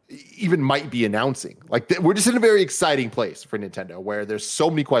even might be announcing. Like, we're just in a very exciting place for Nintendo, where there's so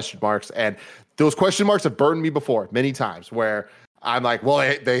many question marks, and those question marks have burned me before many times, where I'm like,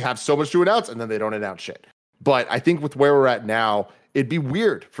 well, they have so much to announce, and then they don't announce shit. But I think with where we're at now, it'd be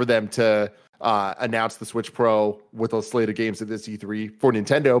weird for them to announce the Switch Pro with a slate of games at this E3 for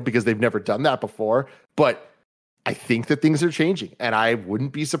Nintendo, because they've never done that before. But I think that things are changing, and I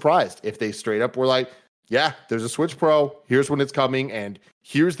wouldn't be surprised if they straight up were like, yeah, there's a Switch Pro, here's when it's coming, and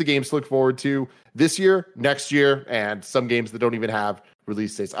here's the games to look forward to this year, next year, and some games that don't even have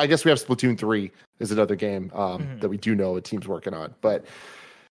release dates. I guess we have Splatoon 3 is another game that we do know a team's working on. But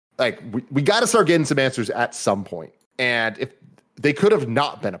like, we got to start getting some answers at some point. And if they could have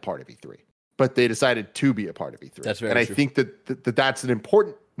not been a part of E3, but they decided to be a part of E3. That's very true. I think that that's an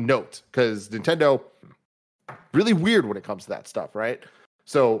important note, because Nintendo, really weird when it comes to that stuff, right?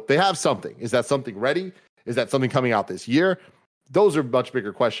 So they have something. Is that something ready? Is that something coming out this year? Those are much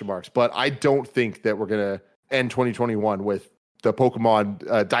bigger question marks. But I don't think that we're going to end 2021 with the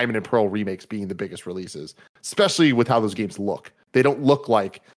Pokemon Diamond and Pearl remakes being the biggest releases, especially with how those games look. They don't look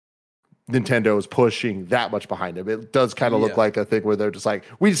like Nintendo is pushing that much behind them. It does kind of look like a thing where they're just like,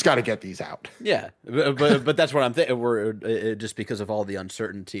 we just got to get these out. Yeah, but that's what I'm thinking. We're just because of all the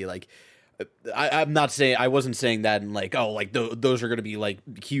uncertainty. Like, I'm not saying, I wasn't saying that in like, oh, like those are going to be like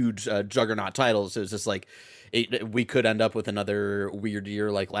huge juggernaut titles. It was just like we could end up with another weird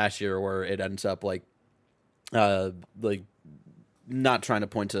year like last year, where it ends up like not trying to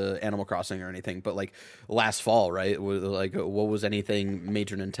point to Animal Crossing or anything, but like last fall, right? Like, what was anything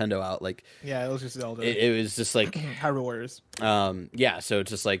major Nintendo out? Like, yeah, it was just Zelda. It was just like Hyrule Warriors. Yeah, so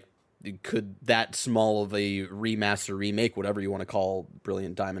it's just like, could that small of a remaster, remake, whatever you want to call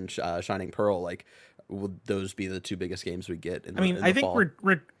Brilliant Diamond, Shining Pearl, like, would those be the two biggest games we get in I think fall?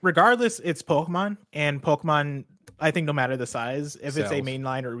 Regardless, it's Pokemon, and Pokemon, I think no matter the size, if it's a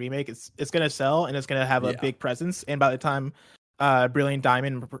mainline or remake, it's going to sell, and it's going to have a big presence. And by the time Brilliant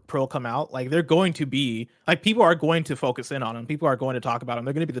Diamond and Pearl come out, like they're going to be like people are going to focus in on them. People are going to talk about them.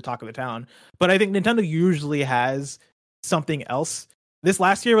 They're going to be the talk of the town. But I think Nintendo usually has something else. This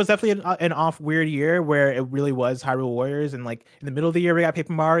last year was definitely an off weird year where it really was Hyrule Warriors, and like in the middle of the year we got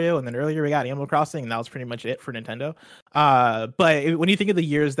Paper Mario, and then earlier we got Animal Crossing, and that was pretty much it for Nintendo. When you think of the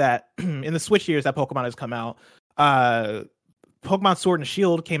years that in the Switch years that Pokemon has come out, Pokemon Sword and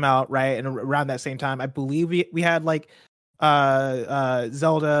Shield came out right, and around that same time, I believe we had like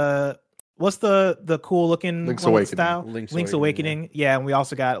Zelda. What's the cool looking Link's Awakening style? Link's Awakening. Yeah, and we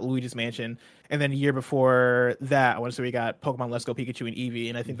also got Luigi's Mansion. And then a year before that, I want to say we got Pokemon Let's Go Pikachu and Eevee.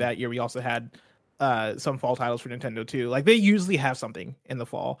 And I think that year we also had some fall titles for Nintendo too. Like they usually have something in the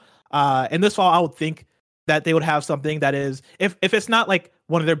fall. And this fall, I would think that they would have something that is, if it's not like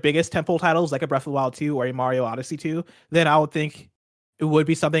one of their biggest tentpole titles, like a Breath of the Wild 2 or a Mario Odyssey 2, then I would think it would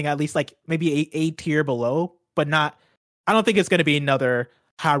be something at least like maybe a tier below, but not. I don't think it's going to be another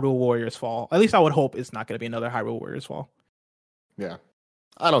Hyrule Warriors fall. At least I would hope it's not going to be another Hyrule Warriors fall. Yeah,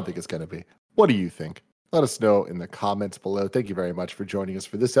 I don't think it's going to be. What do you think? Let us know in the comments below. Thank you very much for joining us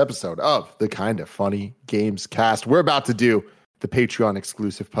for this episode of the Kinda Funny Gamescast. We're about to do the Patreon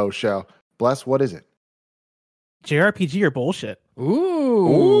exclusive post show. Bless, what is it? JRPG or bullshit?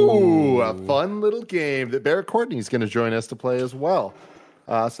 Ooh, a fun little game that Barrett Courtney is going to join us to play as well.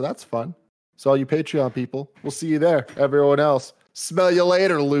 So that's fun. So all you Patreon people, we'll see you there. Everyone else, smell you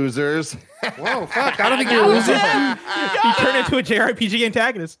later, losers. Whoa, fuck. I don't think you're a loser. You turn into a JRPG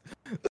antagonist.